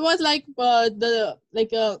 That was like the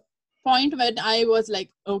like a point when I was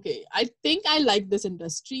like, okay, I think I like this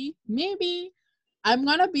industry. Maybe I'm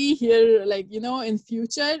gonna be here, like, in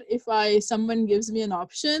future. If someone gives me an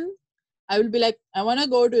option, I will be like, I wanna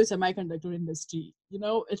go to the semiconductor industry.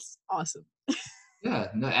 It's awesome. Yeah.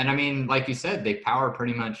 No, and I mean, like you said, they power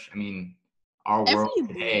pretty much, I mean, our world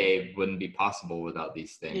Everything. today wouldn't be possible without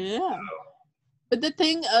these things. Yeah. But the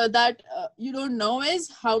thing that you don't know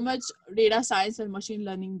is how much data science and machine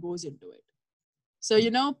learning goes into it. So,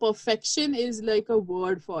 perfection is like a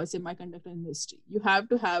word for semiconductor industry. You have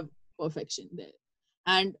to have perfection there.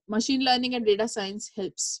 And machine learning and data science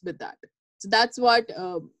helps with that. So that's what,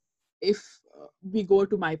 if we go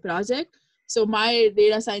to my project. So my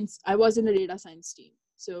data science, I was in a data science team.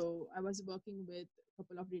 So I was working with a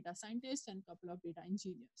couple of data scientists and a couple of data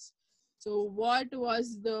engineers. So what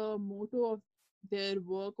was the motto of their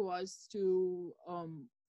work was to,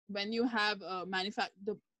 when you have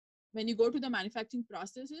when you go to the manufacturing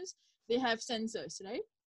processes, they have sensors, right?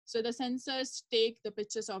 So the sensors take the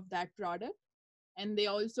pictures of that product, and they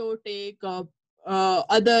also take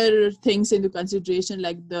other things into consideration,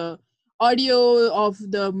 like the audio of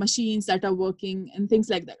the machines that are working and things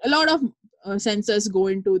like that. A lot of sensors go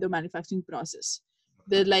into the manufacturing process.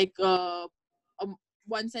 They're like um,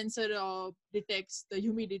 one sensor detects the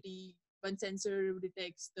humidity, one sensor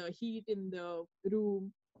detects the heat in the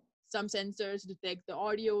room, some sensors detect the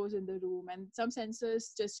audios in the room, and some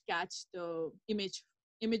sensors just catch the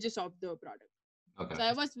images of the product. Okay. So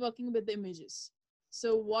I was working with the images.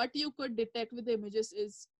 So what you could detect with the images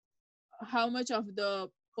is how much of the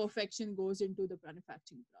perfection goes into the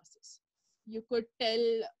manufacturing process. You could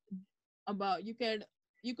tell about, you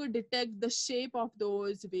could detect the shape of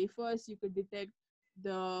those wafers, you could detect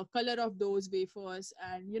the color of those wafers,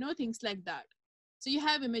 and things like that. So you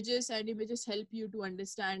have images, and images help you to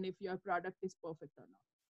understand if your product is perfect or not.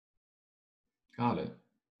 Got it.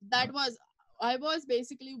 That was, I was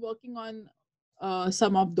basically working on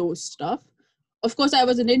some of those stuff. Of course, I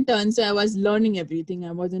was an intern, so I was learning everything.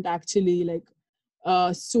 I wasn't actually like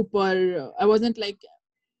I wasn't like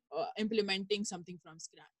implementing something from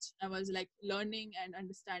scratch. I was like learning and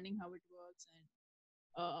understanding how it works,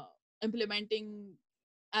 and implementing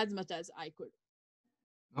as much as I could.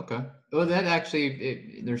 Okay. Well, that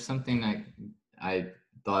actually, there's something I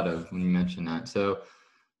thought of when you mentioned that. So,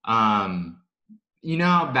 um,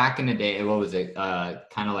 back in the day, what was it?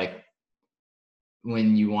 Kind of like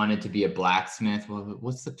when you wanted to be a blacksmith. Well,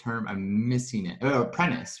 what's the term? I'm missing it. Oh,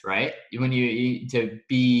 apprentice, right? When to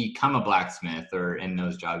become a blacksmith or in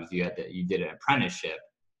those jobs, you did an apprenticeship,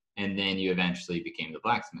 and then you eventually became the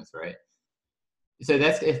blacksmith, right? So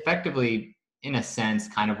that's effectively, in a sense,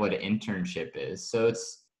 kind of what an internship is. So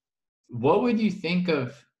what would you think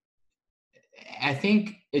of? I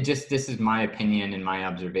think this is my opinion and my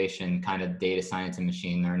observation, kind of data science and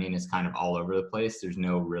machine learning is kind of all over the place. There's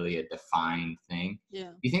no really a defined thing. Yeah.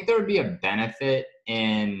 Do you think there would be a benefit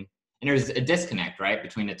and there's a disconnect, right,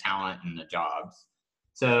 between the talent and the jobs?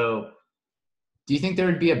 So do you think there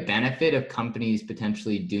would be a benefit of companies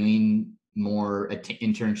potentially doing more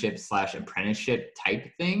internship / apprenticeship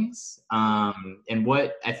type things? And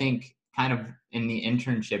what I think kind of in the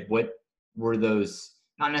internship, what were those,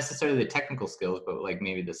 not necessarily the technical skills, but like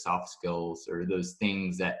maybe the soft skills or those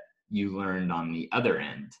things that you learned on the other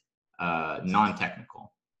end,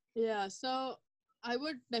 non-technical? Yeah, so I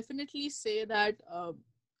would definitely say that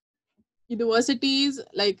universities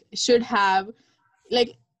like should have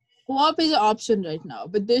like co-op is an option right now,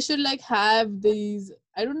 but they should like have these,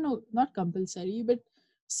 I don't know, not compulsory, but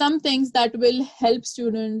some things that will help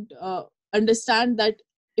student understand that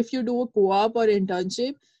if you do a co-op or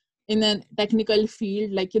internship in a technical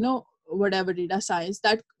field, like whatever data science,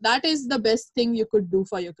 that is the best thing you could do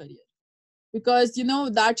for your career, because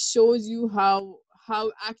that shows you how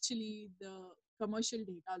actually the commercial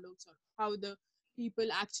data looks, or how the people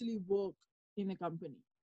actually work in a company.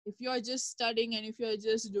 If you're just studying and if you're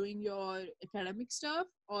just doing your academic stuff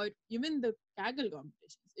or even the Kaggle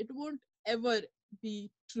competitions, it won't ever be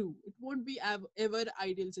true. It won't be ever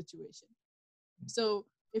ideal situation. So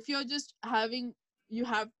if you're just having,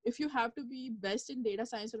 if you have to be best in data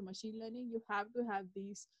science or machine learning, you have to have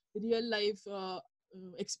these real life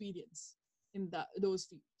experience in those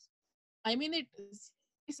fields. I mean, it is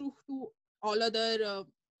true to all other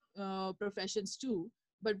professions too,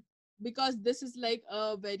 but because this is like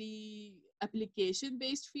a very application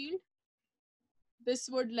based field, this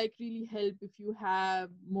would like really help if you have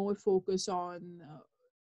more focus on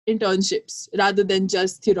internships rather than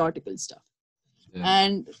just theoretical stuff. Yeah.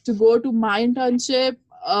 And to go to my internship,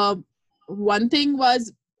 one thing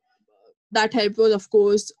was that helped was, of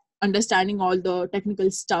course, understanding all the technical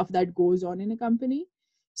stuff that goes on in a company.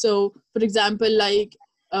 So, for example, like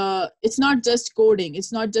it's not just coding;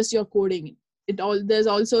 it's not just your coding. There's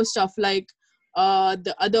also stuff like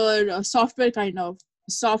the other software kind of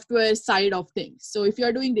software side of things. So, if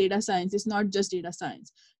you're doing data science, it's not just data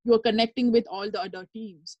science. You are connecting with all the other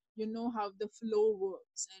teams. You know how the flow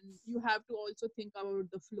works, and you have to also think about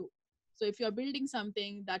the flow. So if you're building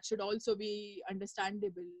something, that should also be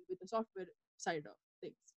understandable with the software side of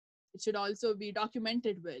things. It should also be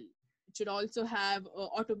documented well. It should also have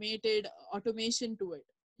automated automation to it.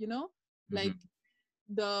 You know, like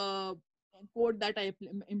Mm-hmm. the code that I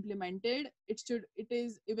implemented, it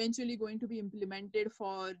is eventually going to be implemented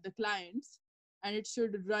for the clients, and it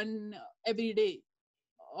should run every day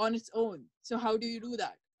on its own. So how do you do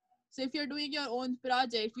that? So if you're doing your own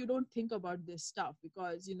project, you don't think about this stuff,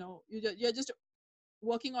 because you're just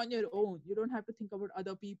working on your own. You don't have to think about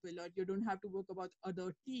other people, or you don't have to work about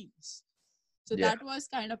other teams. So Yeah. that was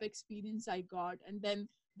kind of experience I got. And then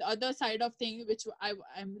the other side of thing, which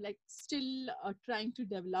I'm like still trying to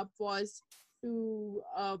develop, was to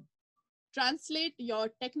translate your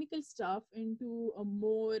technical stuff into a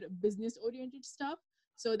more business oriented stuff,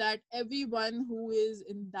 so that everyone who is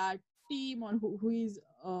in that team, or who is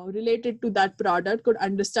related to that product, could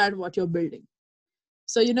understand what you're building.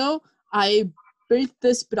 So I built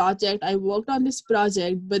this project, I worked on this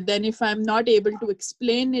project, but then if I'm not able to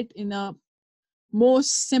explain it in a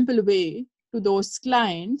most simple way to those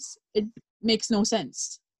clients, it makes no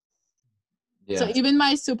sense. So Yeah. even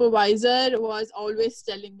my supervisor was always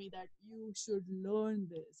telling me that you should learn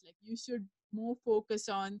this. Like you should more focus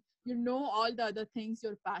on, all the other things,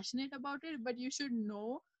 you're passionate about it, but you should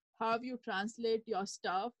know how you translate your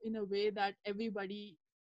stuff in a way that everybody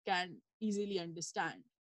can easily understand.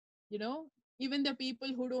 You know, even the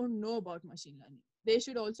people who don't know about machine learning, they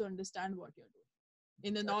should also understand what you're doing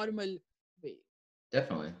in a normal way.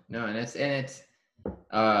 Definitely. No, and it's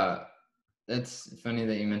uh that's funny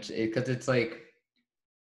that you mentioned it, because it's like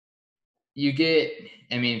you get,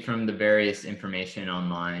 I mean, from the various information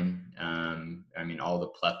online, I mean, all the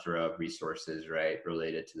plethora of resources, right,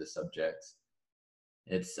 related to the subjects.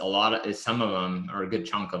 It's a lot of, some of them, or a good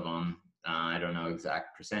chunk of them, I don't know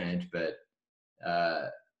exact percentage, but uh,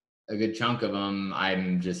 a good chunk of them,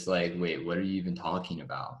 I'm just like, wait, what are you even talking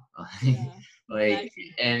about? Yeah, Like,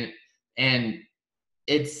 exactly. and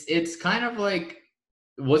it's kind of like,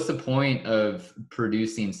 what's the point of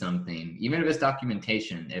producing something, even if it's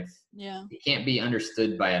documentation, if Yeah, it can't be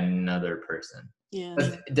understood by another person? yeah,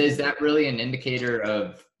 Is that really an indicator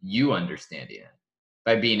of you understanding it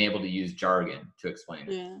by being able to use jargon to explain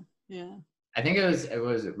it? yeah, yeah. I think it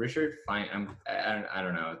was Richard I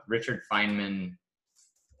don't know, Richard Feynman,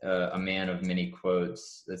 a man of many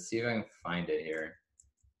quotes. Let's see if I can find it here.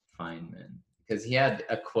 Feynman, because he had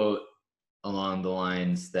a quote along the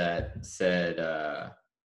lines that said,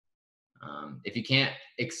 if you can't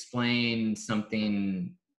explain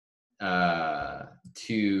something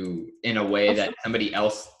to in a way Of that somebody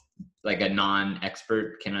else, like a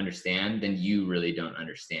non-expert, can understand, then you really don't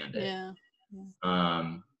understand it. yeah,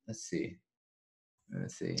 yeah. Let's see.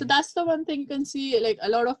 Let's So see. that's the one thing you can see. Like a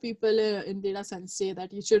lot of people in data science say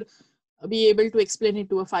that you should be able to explain it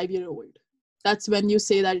to a 5-year-old. That's when you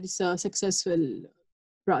say that it's a successful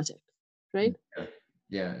project, right?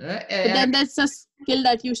 Yeah. But then that's a skill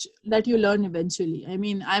that that you learn eventually. I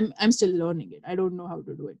mean, I'm still learning it. I don't know how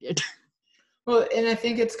to do it yet. Well, and I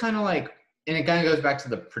think it's kind of like, and it kind of goes back to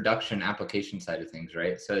the production application side of things,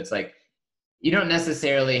 right? So it's like, you don't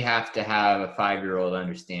necessarily have to have a 5-year-old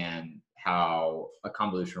understand how a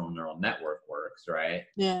convolutional neural network works, right?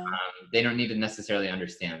 Yeah, They don't need to necessarily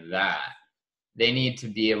understand that. They need to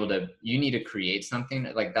be able to, you need to create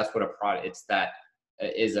something like, that's what a product, it's that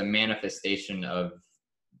is a manifestation of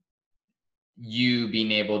you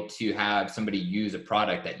being able to have somebody use a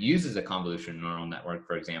product that uses a convolutional neural network,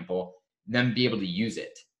 for example, then be able to use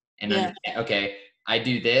it and yeah, understand, okay, I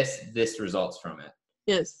do this results from it.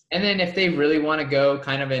 yes, And then if they really want to go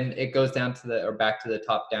kind of in, it goes down to the, or back to the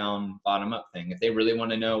top down, bottom up thing. If they really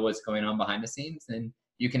want to know what's going on behind the scenes, then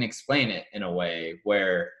you can explain it in a way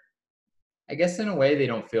where, I guess in a way, they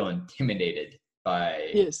don't feel intimidated by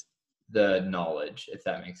yes, the knowledge, if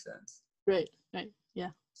that makes sense. right, right, yeah,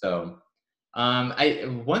 So,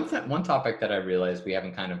 one topic that I realized we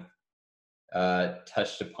haven't kind of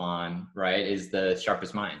touched upon, right, is the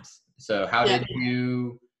sharpest minds. So, how yeah. did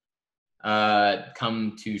you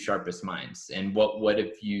come to sharpest minds, and what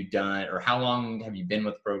have you done, or how long have you been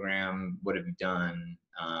with the program? What have you done,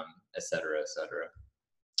 et cetera, et cetera?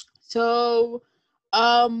 So,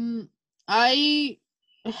 I,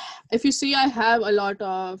 if you see, I have a lot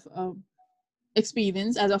of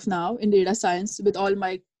experience as of now in data science with all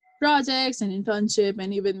my projects and internship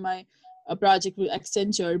and even my project with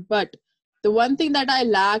Accenture. But the one thing that I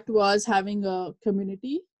lacked was having a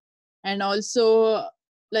community and also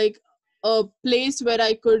like a place where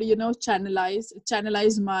I could,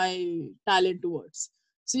 channelize my talent towards.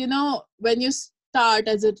 So, when you start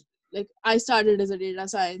as a, like I started as a data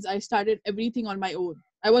science, I started everything on my own.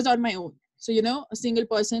 I was on my own. So, a single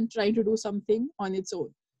person trying to do something on its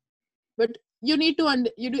own. But you need to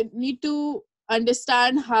need to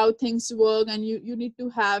understand how things work, and you need to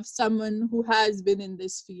have someone who has been in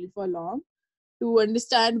this field for long to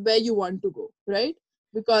understand where you want to go, right?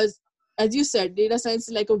 Because as you said, data science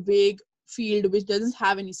is like a vague field which doesn't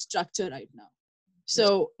have any structure right now. Yeah.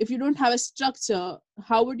 So if you don't have a structure,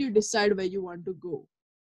 how would you decide where you want to go?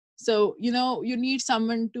 So you need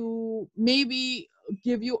someone to maybe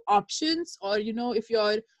give you options, or if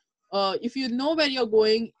you're if you know where you're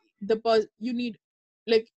going, you need,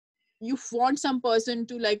 like, you want some person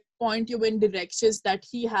to like point you in directions that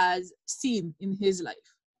he has seen in his life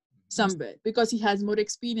somewhere, because he has more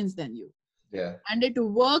experience than you. Yeah. And it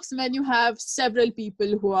works when you have several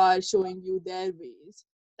people who are showing you their ways,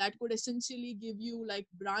 that could essentially give you like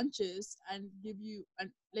branches and give you and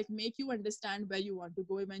like make you understand where you want to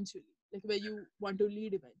go eventually, like where you want to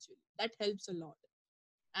lead eventually. That helps a lot.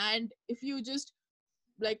 And if you just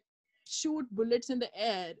like shoot bullets in the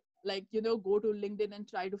air, like go to LinkedIn and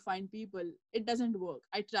try to find people, it doesn't work.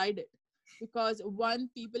 I tried it, because one,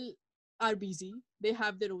 people are busy, they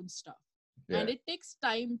have their own stuff, Yeah. and it takes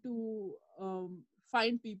time to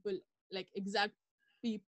find people, like exact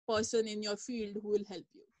person in your field who will help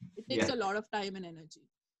you. It takes Yeah. a lot of time and energy.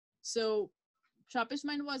 So Sharpest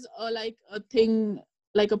Mind was like a thing,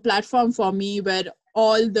 like a platform for me where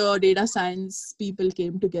all the data science people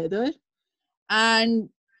came together, and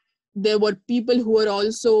there were people who were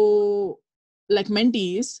also like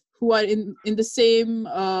mentees who are in the same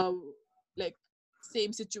like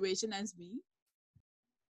same situation as me.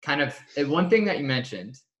 Kind of one thing that you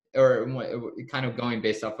mentioned, or kind of going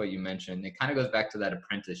based off what you mentioned, it kind of goes back to that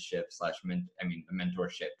apprenticeship slash the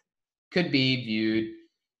mentorship could be viewed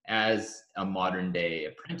as a modern day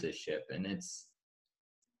apprenticeship. And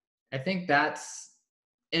I think that's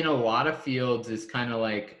in a lot of fields is kind of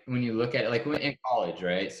like when you look at it, like when in college,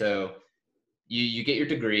 right? So you get your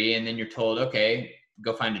degree and then you're told, okay,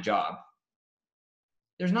 go find a job.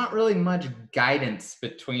 There's not really much guidance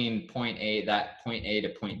between point A to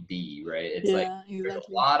point B, right? It's like Yeah, there's a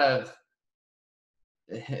exactly. lot of,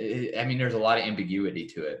 I mean, there's a lot of ambiguity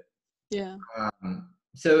to it. Yeah.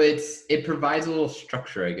 So it provides a little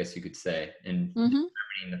structure, I guess you could say, in Mm-hmm.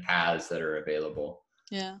 determining the paths that are available.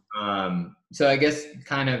 Yeah. So I guess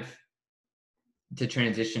kind of to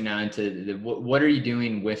transition now into what are you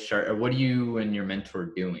doing with Sharp, or what are you and your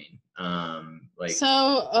mentor doing? Like,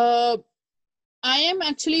 So I am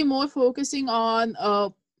actually more focusing on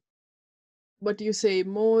what do you say,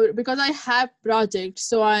 more because I have projects,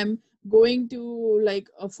 so I'm going to like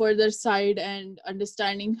a further side and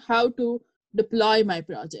understanding how to deploy my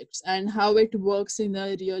projects and how it works in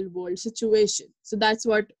a real world situation. So that's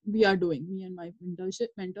what we are doing, me and my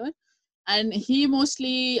mentor, and he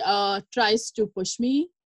mostly tries to push me,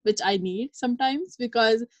 which I need sometimes,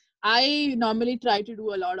 because I normally try to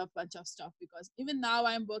do a lot of bunch of stuff, because even now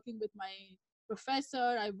I'm working with my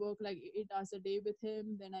professor. I work like 8 hours a day with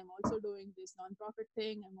him. Then I'm also doing this nonprofit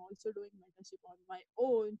thing. I'm also doing mentorship on my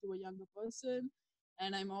own to a younger person,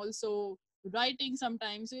 and I'm also writing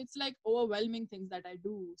sometimes. So it's like overwhelming things that I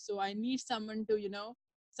do. So I need someone to,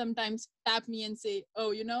 sometimes tap me and say,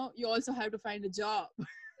 oh, you also have to find a job.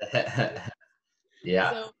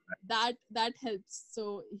 yeah, So that helps.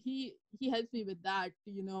 So he helps me with that,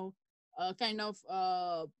 kind of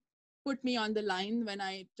put me on the line when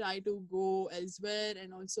I try to go elsewhere.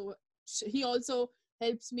 And also he also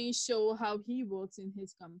helps me show how he works in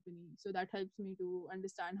his company, so that helps me to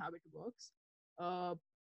understand how it works, uh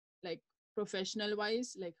like professional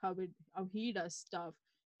wise, like how he does stuff.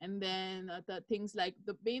 And then the things, like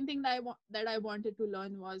the main thing that I wanted to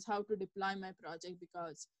learn was how to deploy my project,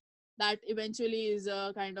 because that eventually is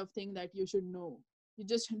a kind of thing that you should know. You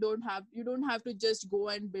don't have to just go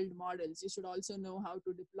and build models. You should also know how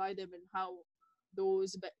to deploy them and how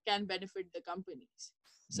those can benefit the companies.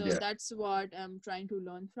 So yeah, that's what I'm trying to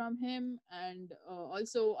learn from him. And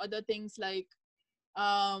also other things like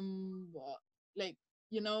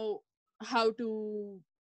you know how to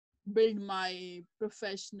build my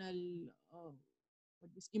professional uh,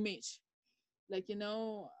 image, like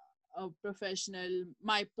a professional,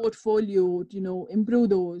 my portfolio, improve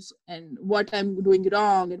those, and what I'm doing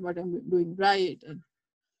wrong and what I'm doing right, and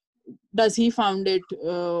does he found it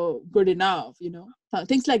good enough,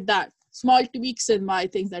 things like that, small tweaks in my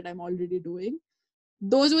things that I'm already doing.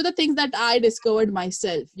 Those were the things that I discovered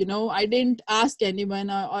myself. I didn't ask anyone,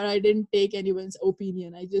 or I didn't take anyone's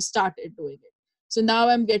opinion. I just started doing it. So now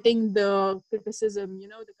I'm getting the criticism, the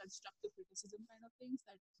constructive criticism kind of things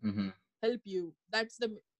that hmm help you.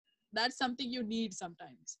 That's something you need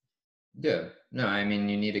sometimes. yeah. No, I mean,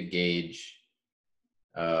 you need a gauge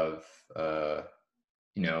of the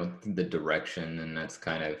direction, and that's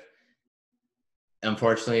kind of,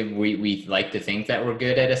 unfortunately, we like to think that we're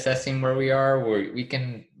good at assessing where we are.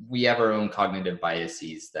 We have our own cognitive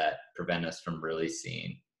biases that prevent us from really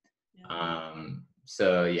seeing. Yeah.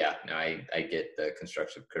 So yeah, no, I get the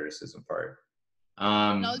constructive criticism part.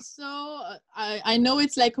 And also, I know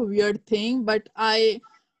it's like a weird thing, but uh,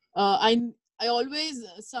 I I always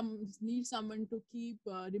need someone to keep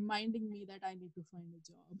reminding me that I need to find a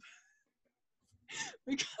job.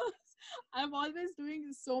 Because I'm always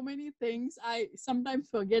doing so many things. I sometimes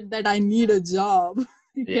forget that I need a job.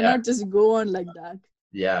 You Yeah, cannot just go on like that.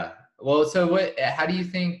 yeah. Well, so how do you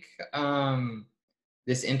think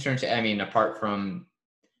this internship, I mean, apart from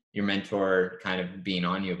your mentor kind of being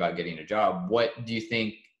on you about getting a job, what do you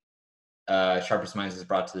think Sharpest Minds has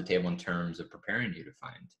brought to the table in terms of preparing you to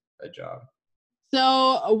find a job?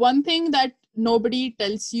 So one thing that nobody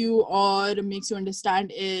tells you or makes you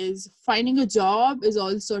understand is finding a job is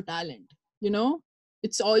also talent.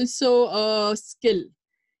 It's also a skill.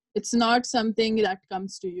 It's not something that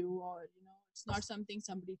comes to you, or it's not something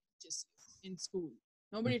somebody teaches you in school.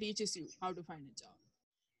 Nobody teaches you how to find a job.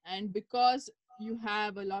 And because you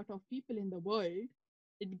have a lot of people in the world,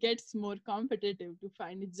 it gets more competitive to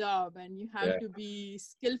find a job, and you have Yeah, to be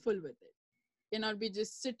skillful with it. Cannot be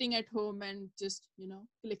just sitting at home and just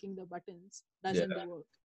clicking the buttons. yeah, Doesn't work.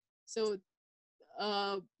 So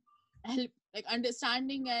uh help, like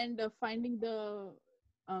understanding and finding the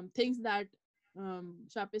things that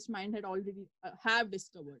Sharpest Mind had already have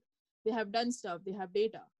discovered. They have done stuff, they have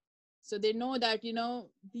data, so they know that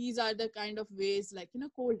these are the kind of ways, like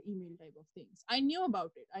cold email type of things. I knew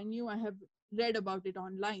about it, I have read about it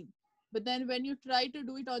online, but then when you try to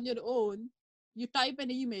do it on your own, you type an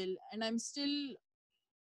email and I'm still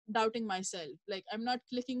doubting myself, like I'm not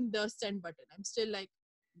clicking the send button. I'm still like,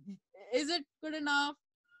 is it good enough?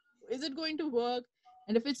 Is it going to work?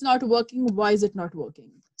 And if it's not working, why is it not working?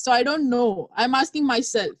 So I don't know. I'm asking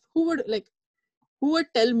myself, who would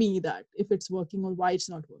tell me that if it's working or why it's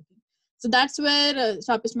not working? So that's where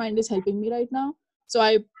Sharpest Mind is helping me right now. So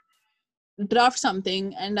I draft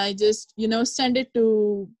something and I just, send it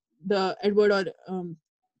to the Edward, or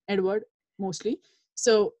Edward mostly.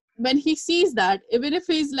 So when he sees that, even if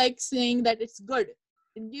he's like saying that it's good,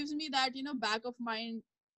 it gives me that, back of mind,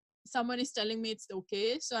 someone is telling me it's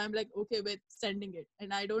okay. So I'm like, okay with sending it.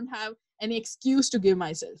 And I don't have any excuse to give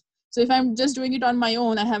myself. So if I'm just doing it on my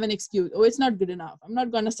own, I have an excuse. Oh, it's not good enough. I'm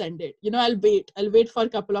not going to send it. I'll wait for a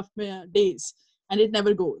couple of days, and it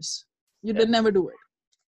never goes. You Yeah. did never do it.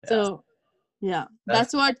 Yeah. So yeah,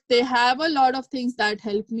 that's what they have. A lot of things that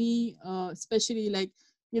help me, especially like,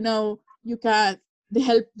 they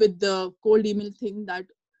help with the cold email thing that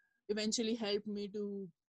eventually helped me to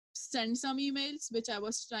send some emails, which I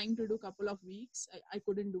was trying to do a couple of weeks. I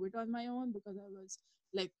couldn't do it on my own because I was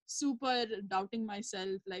like super doubting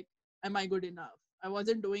myself, like, am I good enough? I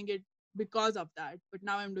wasn't doing it because of that, but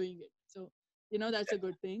now I'm doing it. So, that's a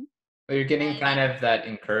good thing. But you're getting And kind of that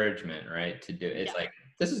encouragement, right? To do it. It's yeah, like,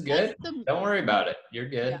 this is that's good. Don't worry about it. You're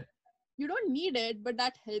good. yeah. You don't need it, but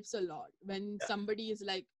that helps a lot when Yeah. somebody is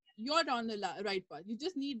like, you're on the right path. You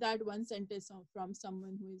just need that one sentence from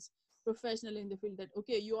someone who is professional in the field that,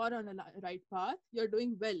 okay, you are on a right path. You're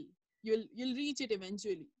doing well. You'll reach it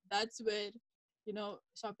eventually. That's where,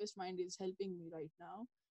 Sharpest Mind is helping me right now.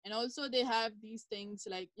 And also they have these things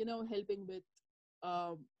like, helping with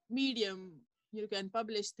Medium. You can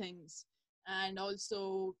publish things. And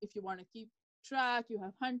also if you want to keep track, you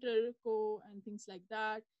have Hunter Co and things like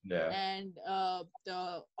that. Yeah. And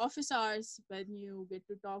the office hours, when you get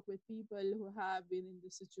to talk with people who have been in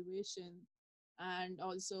this situation. And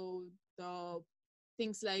also the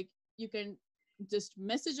things like you can just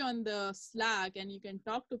message on the Slack and you can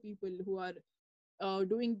talk to people who are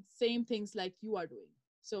doing same things like you are doing.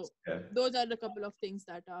 So Yeah. those are the couple of things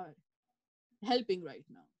that are helping right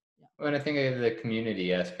now. Yeah. When I think of the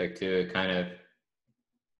community aspect too, it kind of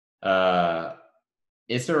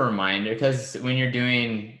it's a reminder, because when you're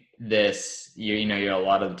doing this, you're a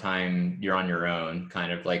lot of the time you're on your own,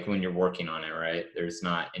 kind of like when you're working on it, right? There's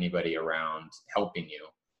not anybody around helping you.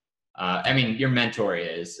 I mean, your mentor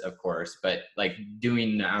is, of course, but like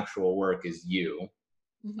doing the actual work is you.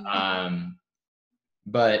 Mm-hmm.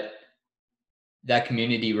 But that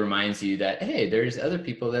community reminds you that, hey, there's other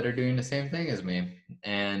people that are doing the same thing as me.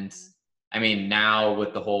 And I mean, now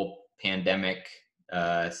with the whole pandemic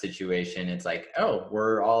situation, it's like, oh,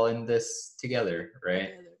 we're all in this together, right?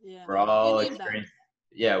 Together. Yeah. We're You all need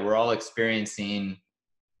that. we're all experiencing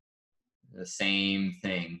the same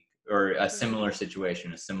thing, or a similar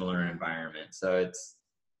situation, a similar environment. So it's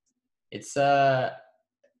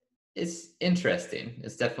interesting.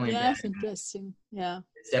 It's definitely Yeah, been, it's interesting. Yeah.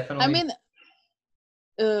 it's I definitely,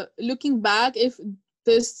 mean, looking back, if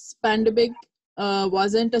this pandemic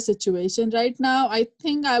wasn't a situation right now, I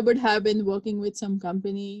think I would have been working with some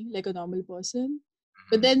company like a normal person.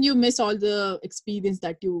 But then you miss all the experience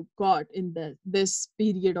that you got in this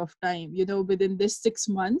period of time. Within this 6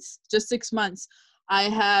 months, just 6 months, I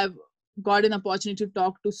have got an opportunity to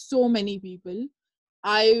talk to so many people.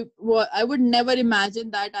 I would never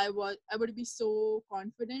imagine that I would be so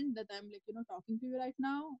confident that I'm like, talking to you right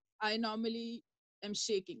now. I normally am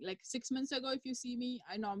shaking. Like 6 months ago, if you see me,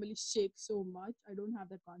 I normally shake so much. I don't have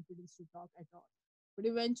the confidence to talk at all. But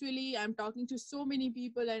eventually I'm talking to so many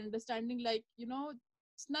people and understanding, like,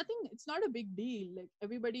 it's nothing, it's not a big deal. Like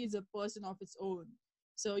everybody is a person of its own.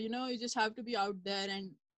 So, you just have to be out there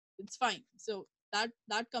and it's fine. So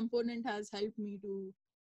that component has helped me to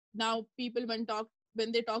now people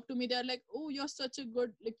when they talk to me, they're like, oh, you're such a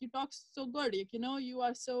good, like you talk so good, like, you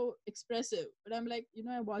are so expressive. But I'm like,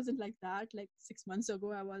 I wasn't like that. Like 6 months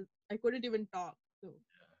ago, I couldn't even talk. So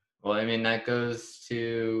well, I mean, that goes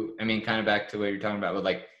to, I mean, kind of back to what you're talking about with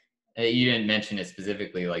like, you didn't mention it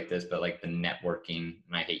specifically like this, but like the networking,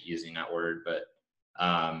 and I hate using that word, but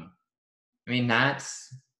I mean,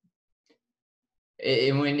 that's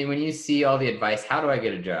when you see all the advice, how do I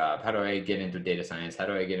get a job? How do I get into data science? How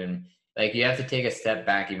do I get in? Like, you have to take a step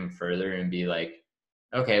back even further and be like,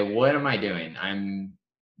 okay, what am I doing? I'm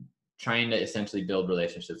trying to essentially build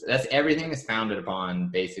relationships. That's everything is founded upon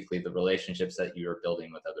basically the relationships that you are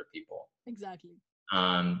building with other people. exactly.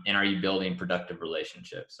 And are you building productive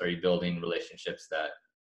relationships? Are you building relationships that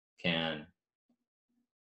can,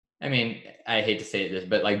 I mean, I hate to say this,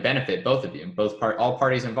 but like benefit both of you, all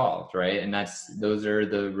parties involved, right? And those are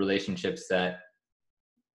the relationships that,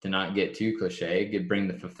 to not get too cliche, bring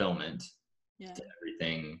the fulfillment Yeah. to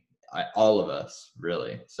everything. all of us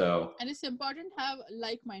really. So And it's important to have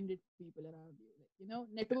like-minded people around you,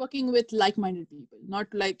 like, networking with like-minded people, not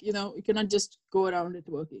like, you cannot just go around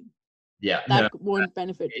networking. yeah, That no, won't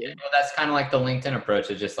benefit you. that's kind of like the LinkedIn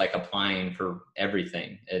approach, is just like applying for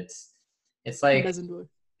everything. It's It like, doesn't work.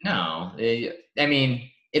 no, I mean,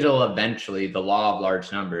 it'll eventually, the law of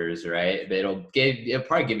large numbers, right? But it'll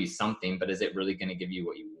probably give you something, but is it really going to give you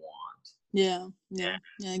what you want? Yeah,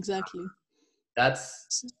 exactly.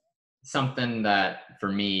 That's something that for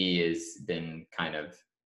me has been kind of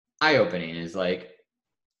eye-opening, is like,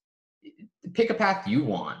 pick a path you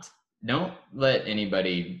want. Don't let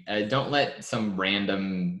anybody, don't let some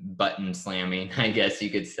random button slamming, I guess you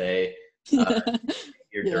could say, your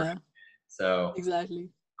Yeah, direction. So, exactly.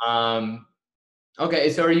 um, okay.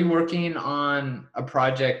 So are you working on a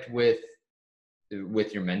project with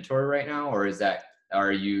your mentor right now, or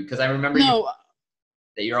are you, because I remember you No,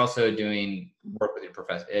 that you're also doing work with your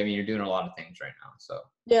professor. I mean, you're doing a lot of things right now. So,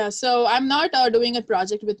 yeah, so I'm not doing a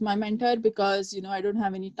project with my mentor because I don't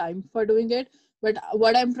have any time for doing it. But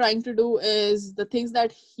what I'm trying to do is the things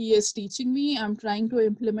that he is teaching me, I'm trying to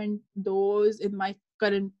implement those in my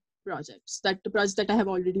current projects, that the project that I have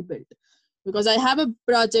already built. Because I have a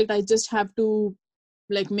project, I just have to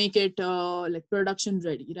like make it like production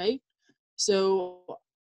ready, right? So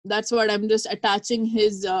that's what I'm just attaching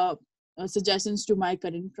his suggestions to my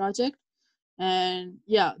current project. And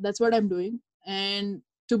yeah, that's what I'm doing. And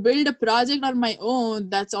to build a project on my own,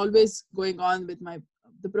 that's always going on with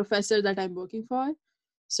the professor that I'm working for.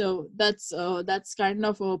 So that's kind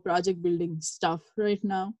of a project building stuff right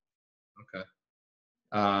now. okay.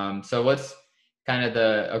 So what's kind of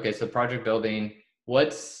okay, so project building,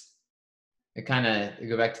 what's kind of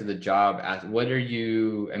go back to the job as what are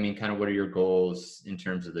you, I mean, kind of what are your goals in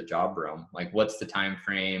terms of the job realm? Like, what's the time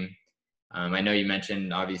frame? I know you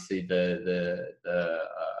mentioned obviously the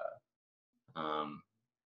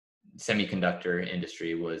semiconductor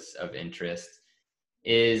industry was of interest.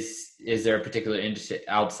 Is there a particular industry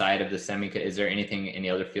outside of the is there anything, any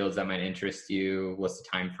other fields that might interest you? What's the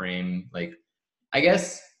time frame? Like, I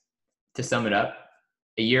guess to sum it up,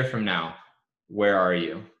 a year from now, where are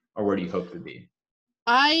you, or where do you hope to be?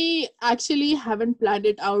 I actually haven't planned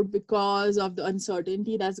it out because of the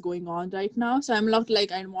uncertainty that's going on right now. So I'm not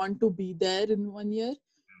like I want to be there in 1 year,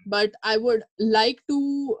 but I would like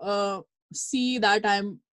to see that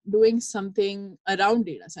I'm doing something around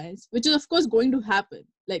data science, which is of course going to happen.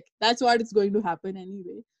 Like that's what is going to happen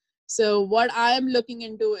anyway. So what I am looking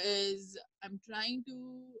into is I'm trying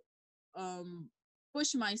to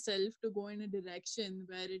push myself to go in a direction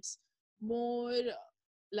where it's more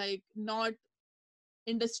like not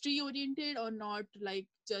industry oriented or not like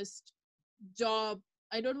just job.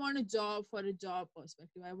 I don't want a job for a job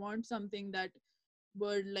perspective. I want something that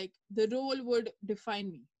would like the role would define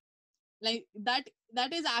me. Like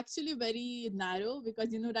that is actually very narrow because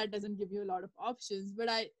that doesn't give you a lot of options, but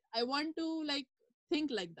I want to like think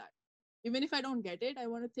like that. Even if I don't get it, I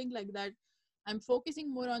want to think like that. I'm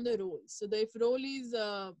focusing more on the role. So the if role is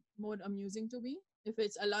more amusing to me, if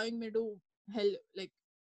it's allowing me to help like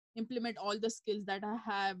implement all the skills that I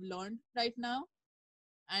have learned right now,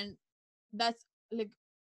 and that's like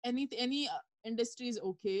any industry is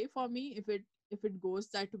okay for me if it goes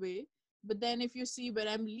that way. But then if you see where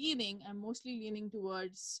I'm leaning, I'm mostly leaning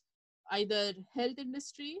towards either health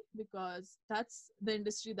industry because that's the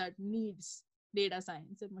industry that needs data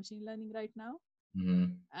science and machine learning right now.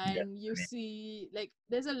 Mm-hmm. Yeah. And you see like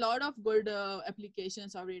there's a lot of good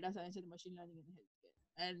applications of data science and machine learning in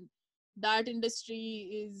healthcare, and that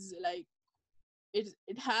industry is like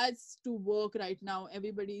it has to work right now.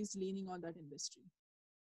 Everybody is leaning on that industry,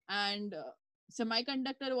 and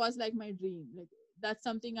semiconductor was like my dream. Like that's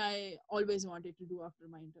something I always wanted to do after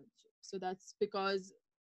my internship. So that's because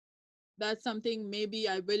that's something maybe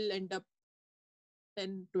I will end up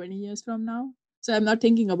 10-20 years from now. So I'm not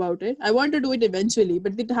thinking about it. I want to do it eventually,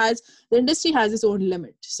 but the industry has its own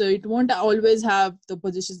limit, so it won't always have the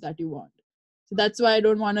positions that you want. So that's why I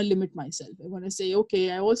don't want to limit myself. I want to say,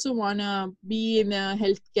 okay, I also want to be in a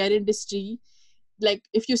healthcare industry. Like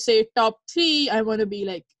if you say top three, I want to be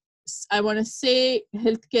like, I want to say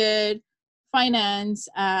healthcare, finance,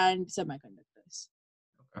 and semiconductors.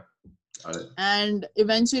 Okay. Got it. And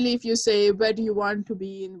eventually, if you say, where do you want to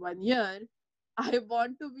be in 1 year? I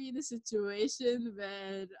want to be in a situation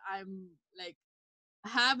where I'm like,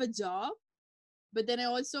 have a job, but then I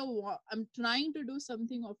also I'm trying to do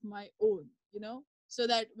something of my own, so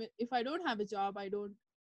that if I don't have a job, I don't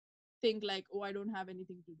think like, oh, I don't have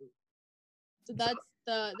anything to do. So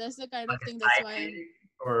So that's the kind like of a thing. That's side why I'm gig,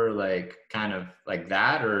 or like kind of like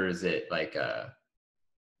that, or is it like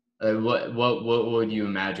What would you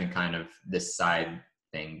imagine kind of this side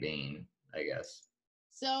thing being, I guess?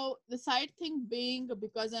 So the side thing being,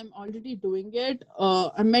 because I'm already doing it,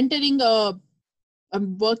 I'm mentoring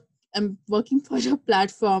I'm work I'm working for a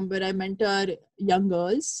platform where I mentor young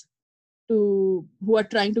girls who are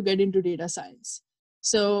trying to get into data science.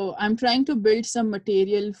 So I'm trying to build some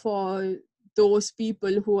material for those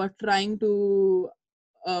people who are trying to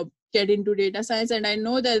get into data science. And I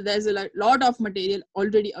know that there's a lot of material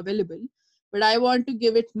already available, but I want to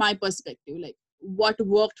give it my perspective, like what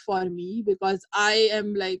worked for me, because I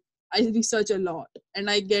am like, I research a lot and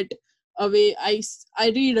I get away. I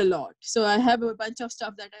read a lot. So I have a bunch of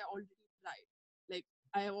stuff that I already tried. Like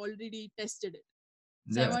I have already tested it.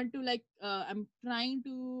 So I Yeah. want to like, I'm trying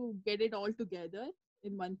to get it all together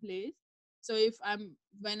in one place. So if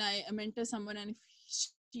when I mentor someone and if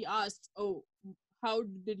she asks, oh, how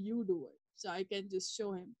did you do it? So I can just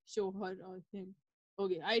show her or him,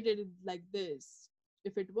 okay, I did it like this.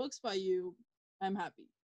 If it works for you, I'm happy.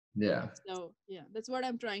 Yeah. So yeah, that's what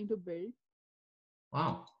I'm trying to build.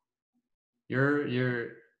 Wow.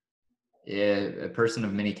 You're a person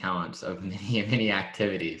of many talents, of many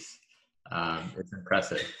activities. It's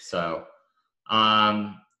impressive. So,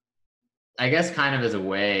 I guess kind of as a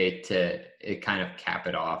way to kind of cap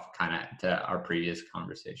it off, kind of to our previous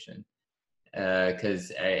conversation,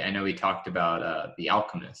 because I know we talked about The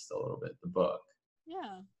Alchemist a little bit, the book.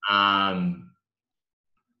 Yeah.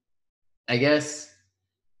 I guess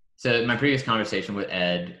so. My previous conversation with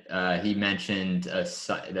Ed, he mentioned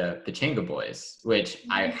the Pachanga Boys, which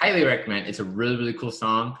I highly recommend. It's a really cool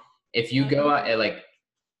song. If you go out, like,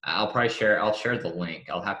 I'll share the link.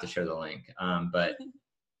 I'll have to share the link. But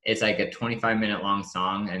it's like a 25-minute long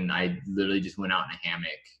song, and I literally just went out in a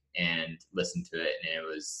hammock and listened to it, and it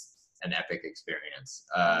was an epic experience.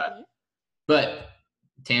 Okay. But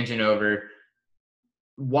tangent over.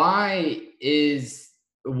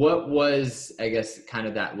 What was, I guess, kind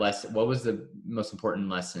of that lesson? What was the most important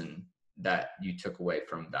lesson that you took away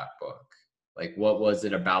from that book? Like, what was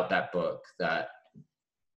it about that book that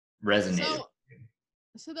resonated?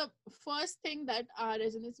 So the first thing that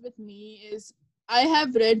resonates with me is I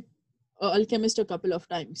have read Alchemist a couple of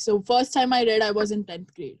times. So first time I read, I was in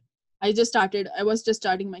 10th grade. I was just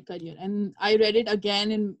starting my career, and I read it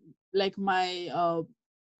again in like my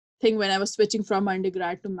thing when I was switching from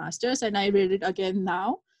undergrad to masters, and I read it again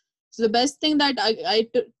now. So the best thing that I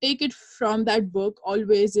take it from that book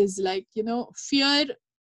always is like, fear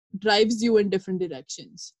drives you in different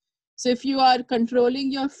directions. So if you are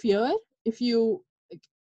controlling your fear, if you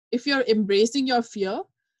if you're embracing your fear,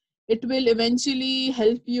 it will eventually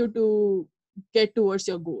help you to get towards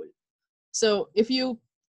your goal. So fear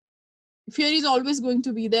is always going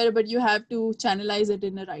to be there, but you have to channelize it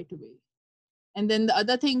in the right way. And then the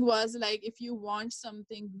other thing was like, if you want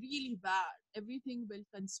something really bad, everything will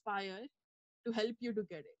conspire to help you to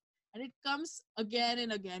get it. And it comes again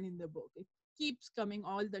and again in the book. It keeps coming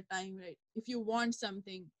all the time, right? If you want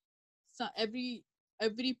something, so every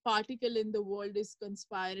particle in the world is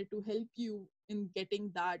conspired to help you in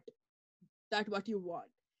getting that what you want.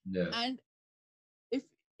 Yeah. And if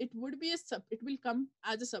it would be it will come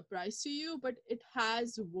as a surprise to you, but it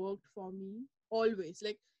has worked for me always.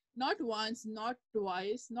 Like not once, not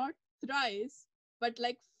twice, not thrice, but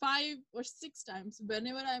like 5 or 6 times.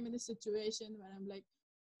 Whenever I'm in a situation where I'm like,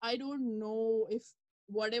 I don't know if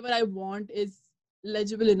whatever I want is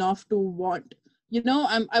legible enough to want.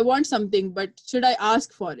 I want something, but should I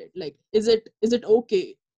ask for it? Like, is it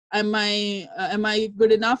okay? Am I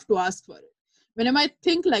good enough to ask for it? Whenever I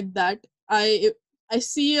think like that, I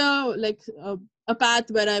see a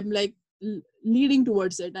path where I'm like leading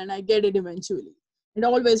towards it, and I get it eventually. It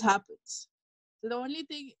always happens. So the only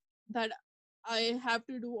thing that I have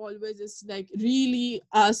to do always is like really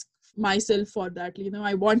ask myself for that.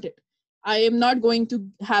 I want it. I am not going to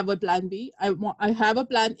have a plan B. I have a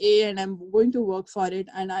plan A, and I'm going to work for it,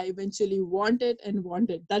 and I eventually want it and want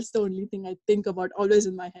it. That's the only thing I think about always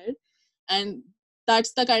in my head. And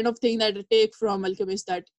that's the kind of thing that I take from Alchemist,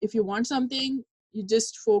 that if you want something, you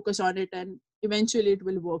just focus on it and eventually it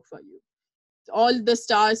will work for you. All the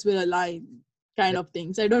stars will align, kind of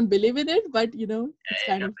things. I don't believe in it, but it's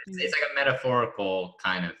kind of thing. It's like a metaphorical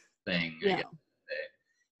kind of thing, I Yeah. guess.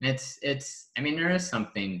 And it's I mean, there is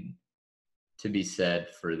something to be said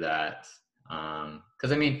for that.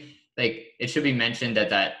 Because I mean, like, it should be mentioned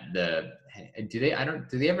that do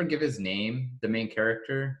they ever give his name, the main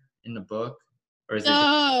character in the book? Or is it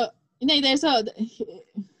just, No, there's a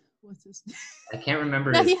what's his name? I can't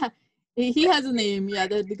remember Yeah, his he has a name. Yeah,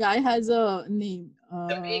 the guy has a name.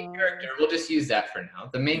 the main character. We'll just use that for now.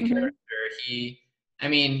 The main character, he I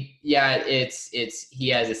mean, yeah, it's he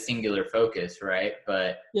has a singular focus, right?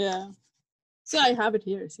 But yeah. So I have it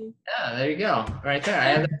here. See, yeah, there you go, right there. I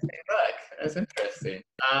have that same book. That's interesting.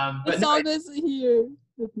 But it's no, always here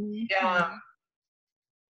with me. yeah, Yeah.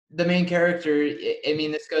 the main character. I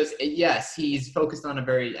mean, this goes. Yes, he's focused on a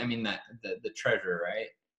very. I mean, that the treasure, right?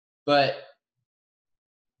 But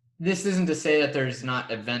this isn't to say that there's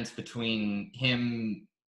not events between him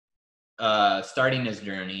starting his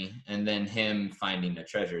journey and then him finding the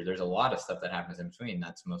treasure. There's a lot of stuff that happens in between.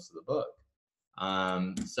 That's most of the book.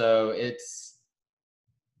 So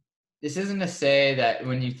this isn't to say that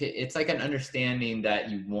when you it's like an understanding that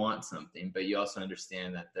you want something, but you also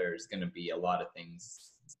understand that there's going to be a lot of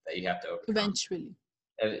things that you have to overcome Eventually.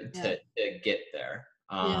 Yeah. to get there.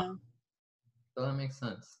 Yeah. So that makes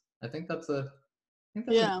sense. I think that's a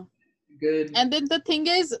Yeah. good. And then the thing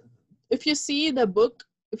is, if you see the book,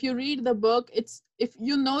 if you read the book, it's if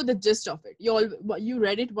you know the gist of it, you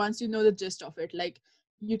read it once, you know the gist of it. Like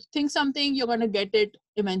you think something, you're gonna get it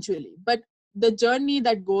eventually. But the journey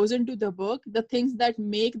that goes into the book, the things that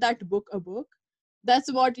make that book a book,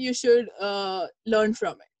 that's what you should learn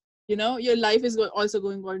from it. You know, your life is also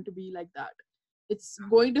going to be like that. It's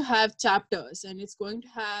going to have chapters, and it's going to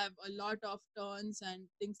have a lot of turns and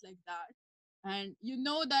things like that. And you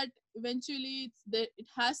know that eventually it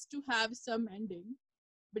has to have some ending,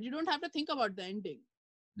 but you don't have to think about the ending.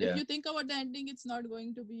 If Yeah. you think about the ending, it's not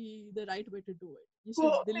going to be the right way to do it. You should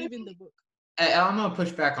Well, believe in the book. I'm gonna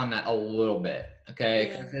push back on that a little bit, okay?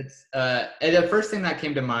 Yeah. Because it's the first thing that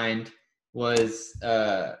came to mind was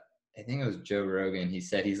I think it was Joe Rogan. He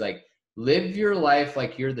said he's like, live your life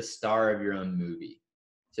like you're the star of your own movie.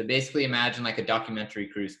 So basically, imagine like a documentary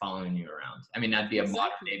crew's following you around. I mean, that'd be a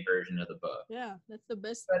modern day version of the book. Yeah, that's the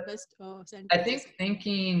best But sentence. I think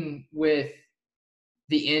thinking with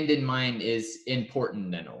the end in mind is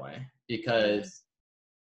important in a way because,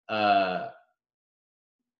 I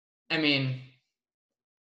mean,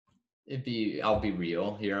 I'll be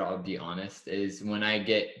real here. I'll be honest is when I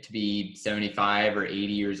get to be 75 or 80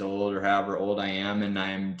 years old or however old I am, and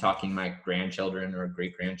I'm talking to my grandchildren or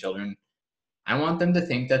great grandchildren, I want them to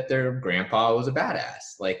think that their grandpa was a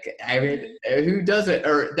badass. Like who does it,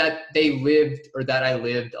 or that they lived, or that I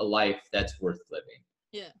lived a life that's worth living.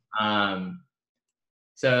 Yeah.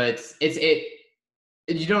 So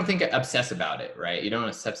you don't think obsess about it, right? You don't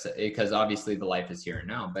obsess it because obviously the life is here and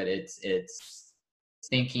now, but it's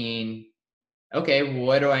thinking, okay,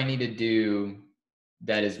 what do I need to do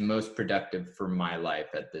that is most productive for my life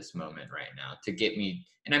at this moment right now to get me?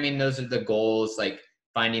 And I mean, those are the goals, like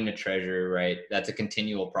finding a treasure, right? That's a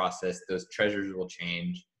continual process. Those treasures will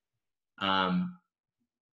change.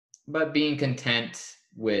 But being content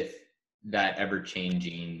with that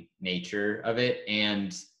ever-changing nature of it,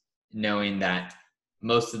 and knowing that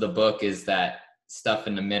most of the book is that stuff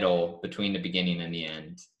in the middle between the beginning and the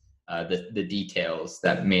end, the details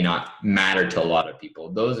that may not matter to a lot of people.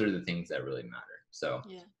 Those are the things that really matter. So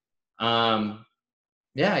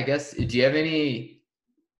yeah, I guess, do you have any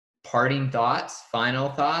parting thoughts, final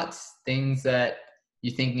thoughts, things that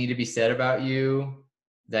you think need to be said about you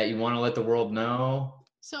that you want to let the world know?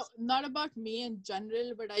 So not about me in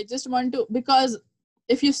general, but I just want to, because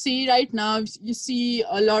if you see right now, you see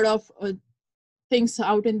a lot of things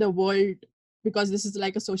out in the world, because this is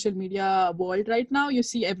like a social media world right now. You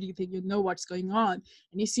see everything, you know what's going on,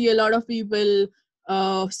 and you see a lot of people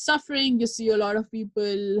suffering. You see a lot of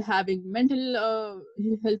people having mental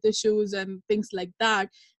health issues and things like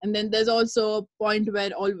that. And then there's also a point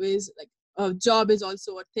where always like a job is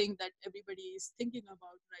also a thing that everybody is thinking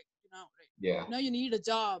about right. Yeah. Now you need a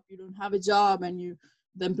job, you don't have a job, and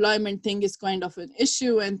the employment thing is kind of an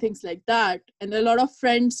issue and things like that. And a lot of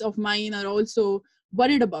friends of mine are also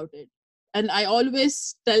worried about it. And I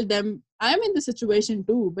always tell them, I'm in the situation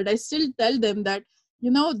too, but I still tell them that,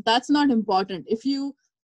 that's not important. If you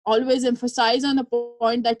always emphasize on a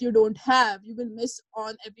point that you don't have, you will miss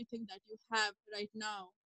on everything that you have right now,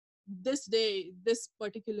 this day, this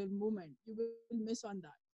particular moment. You will miss on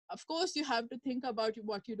that. Of course, you have to think about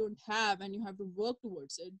what you don't have, and you have to work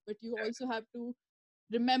towards it, but you also have to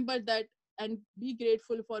remember that and be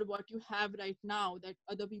grateful for what you have right now that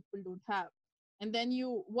other people don't have. And then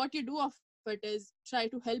what you do of it is try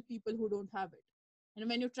to help people who don't have it. And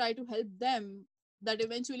when you try to help them, that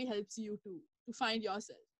eventually helps you to find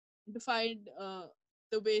yourself, and to find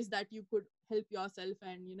the ways that you could help yourself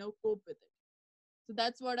and cope with it. So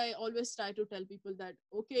that's what I always try to tell people, that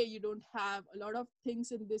okay, you don't have a lot of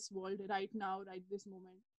things in this world right now, right this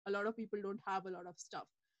moment. A lot of people don't have a lot of stuff,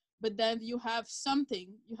 but then you have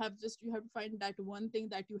something. You have to find that one thing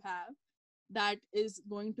that you have, that is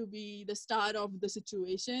going to be the star of the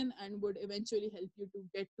situation and would eventually help you to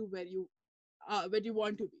get to where you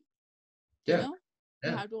want to be. You Yeah. know, you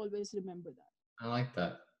Yeah. have to always remember that. I like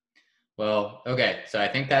that. Well, okay. So I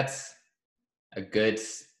think that's a good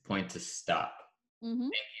point to stop. Mm-hmm.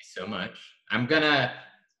 Thank you so much.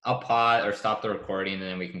 I'll pause or stop the recording and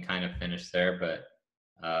then we can kind of finish there. But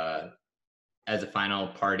as a final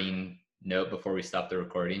parting note before we stop the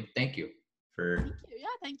recording, thank you for. Thank you. Yeah,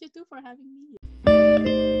 thank you too for having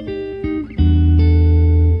me.